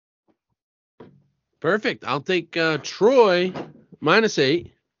 Perfect. I'll take Troy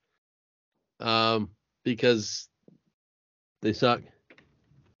 -8. Because they suck.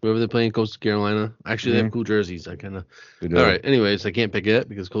 Whoever they're playing, Coastal Carolina. Actually, they have cool jerseys. I kind of. All right. Anyways, I can't pick it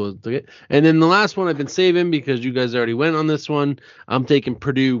because Cole took it. And then the last one I've been saving because you guys already went on this one. I'm taking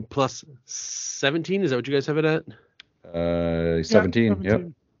Purdue +17. Is that what you guys have it at? 17.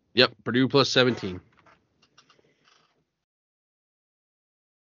 Yep. Yep. Purdue +17.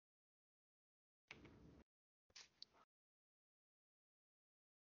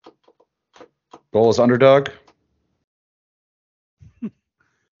 Goal is underdog.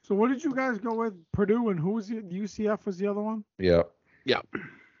 So what did you guys go with? Purdue and who was the UCF was the other one? Yeah. Yeah.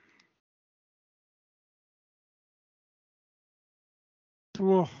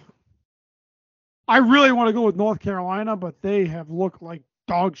 Well, I really want to go with North Carolina, but they have looked like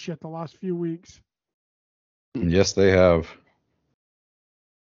dog shit the last few weeks. Yes, they have.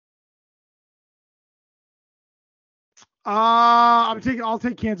 I'll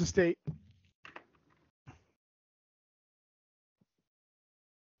take Kansas State.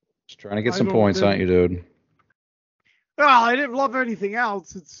 Just trying to get some points, aren't you, dude? Well, I didn't love anything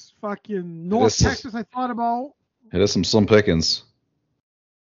else. It's fucking North Texas I thought about. It is some slim pickings.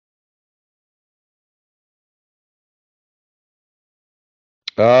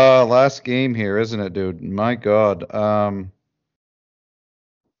 Last game here, isn't it, dude? My God.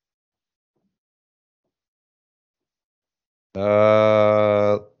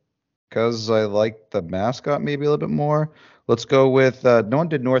 Because I like the mascot maybe a little bit more. Let's go with no one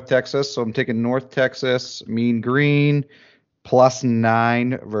did North Texas, so I'm taking North Texas Mean Green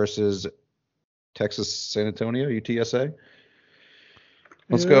 +9 versus Texas San Antonio UTSA.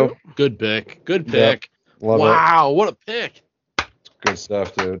 Let's go. Good pick. Good pick. Yep. Wow, what a pick. It's good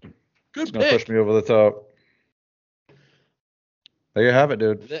stuff, dude. Good it's gonna pick. push me over the top. There you have it,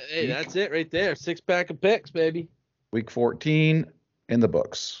 dude. Hey, that's it right there. 6-pack of picks, baby. Week 14 in the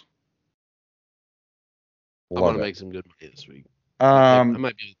books. I want to make some good money this week. I I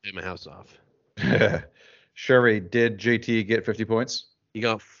might be able to pay my house off. Sherry, did JT get 50 points? He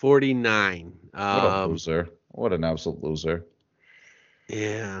got 49. What a loser. What an absolute loser.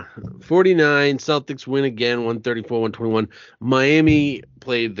 Yeah. 49. Celtics win again, 134-121. Miami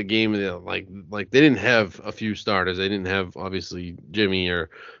played the game like they didn't have a few starters. They didn't have obviously Jimmy or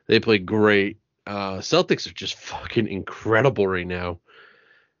they played great. Celtics are just fucking incredible right now.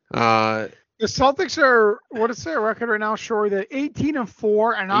 The Celtics are, what is their record right now? Sure, they're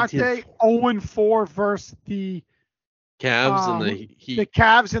 18-4, and aren't they 0-4 versus the Cavs and the Heat. The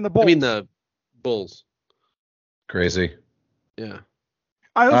Cavs and the Bulls. I mean the Bulls. Crazy. Yeah.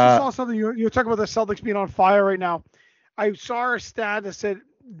 I also saw something. You were talking about the Celtics being on fire right now. I saw a stat that said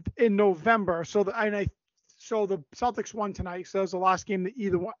in November. So the Celtics won tonight. So that was the last game that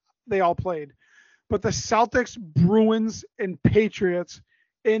they all played. But the Celtics, Bruins, and Patriots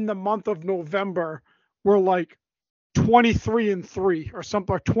in the month of November were like 23-3 or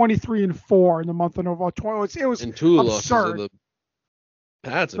something, or 23-4 in the month of November. It was and two losses absurd. of the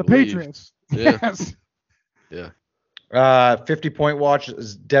Pats. The Patriots. Yeah. Yes. Yeah. 50-point watch.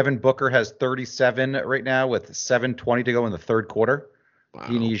 Devin Booker has 37 right now with 7:20 to go in the third quarter. Wow.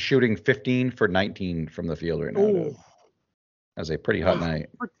 And he's shooting 15 for 19 from the field right now. Oh, That's a pretty hot night.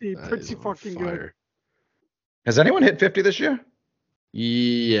 pretty That is on fucking good. fire. Has anyone hit 50 this year?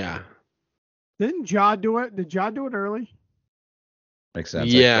 Yeah. Didn't Ja do it? Did Ja do it early? Makes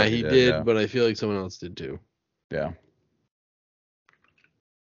sense. I Yeah, thought he did, yeah. but I feel like someone else did too. Yeah.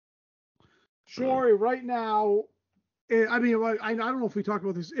 Shori, right now, I mean, I don't know if we talked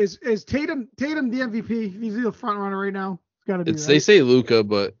about this. Is Tatum the MVP? He's the front runner right now. It's got to be. It's Right? they say Luca,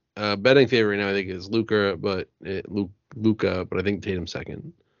 but betting favorite right now I think is Luca, but Luca, but I think Tatum's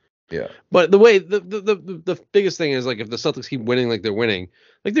second. Yeah. But the way the biggest thing is like if the Celtics keep winning like they're winning,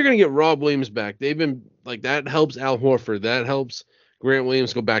 like they're gonna get Rob Williams back. They've been like that helps Al Horford. That helps Grant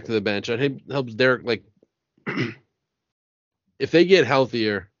Williams go back to the bench. That helps Derek. Like if they get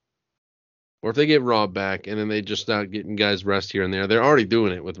healthier, or if they get Rob back, and then they just start getting guys rest here and there. They're already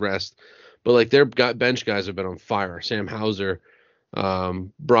doing it with rest, but like their bench guys have been on fire. Sam Hauser,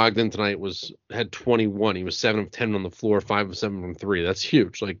 Brogdon tonight had 21. He was 7 of 10 on the floor, 5 of 7 from 3. That's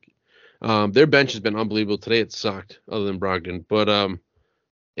huge. Like their bench has been unbelievable. Today it sucked, other than Brogdon, but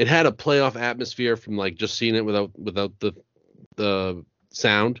it had a playoff atmosphere from like just seeing it without the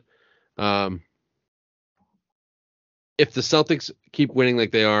sound. If the Celtics keep winning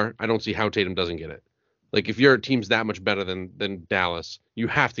like they are, I don't see how Tatum doesn't get it. Like if your team's that much better than Dallas, you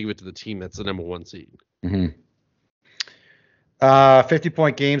have to give it to the team that's the number 1 seed. Mm-hmm.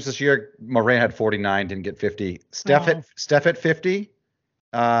 50-point games this year. Morant had 49, didn't get 50. Steph at 50.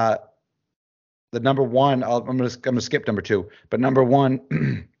 The number 1. I'm gonna skip number 2, but number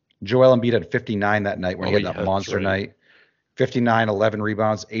 1, Joel Embiid had 59 that night when he had that monster night. 59, 11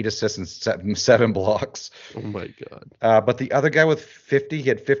 rebounds, 8 assists, and 7 blocks. Oh my god! But the other guy with 50, he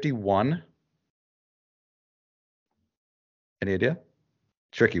had 51. Any idea?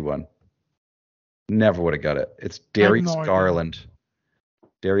 Tricky one. Never would have got it. It's Darius Garland.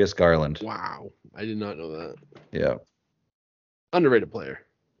 Darius Garland. Wow, I did not know that. Yeah. Underrated player.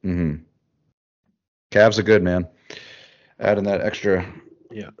 Mm-hmm. Cavs are good, man. Adding that extra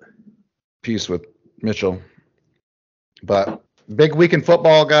piece with Mitchell. But big week in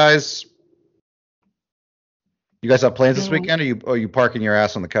football, guys. You guys have plans this weekend, or are you parking your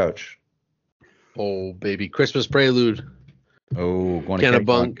ass on the couch? Oh baby, Christmas prelude. Oh, going to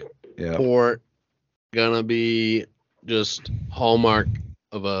Kennebunk. Yeah. Port. Gonna be just hallmark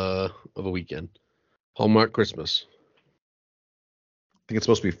of a weekend. Hallmark Christmas. I think it's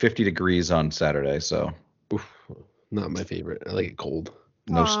supposed to be 50 degrees on Saturday, so. Oof, not my favorite. I like it cold.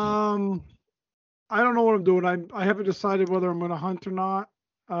 No snow. I don't know what I'm doing. I haven't decided whether I'm going to hunt or not.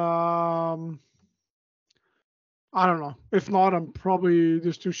 I don't know. If not, I'm probably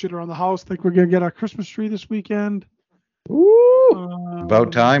just do shit around the house. Think we're going to get our Christmas tree this weekend. Woo!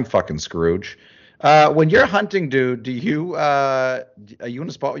 About time, fucking Scrooge. When you're hunting, dude, do you are you in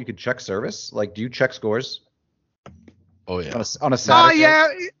a spot where you could check service? Like, do you check scores? Oh yeah. On a Saturday? Yeah.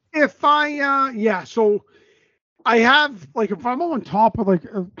 If I so I have like if I'm on top of like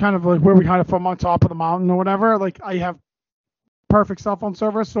kind of like where we kind of from on top of the mountain or whatever, like I have perfect cell phone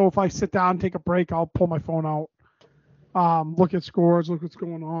service. So if I sit down, take a break, I'll pull my phone out, look at scores, look what's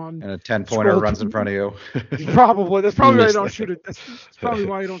going on. And a 10-pointer runs in front of you. Probably. That's probably why I don't shoot it. That's probably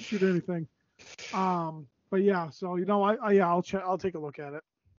why I don't shoot anything. But yeah, so I'll check. I'll take a look at it.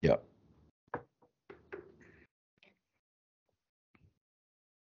 Yep.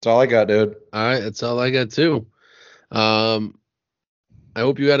 That's all I got, dude. All right, that's all I got too. I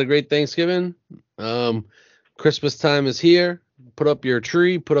hope you had a great Thanksgiving. Christmas time is here. Put up your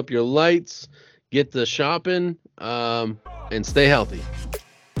tree, put up your lights, get the shopping, and stay healthy.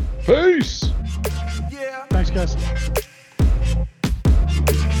 Peace. Thanks, guys.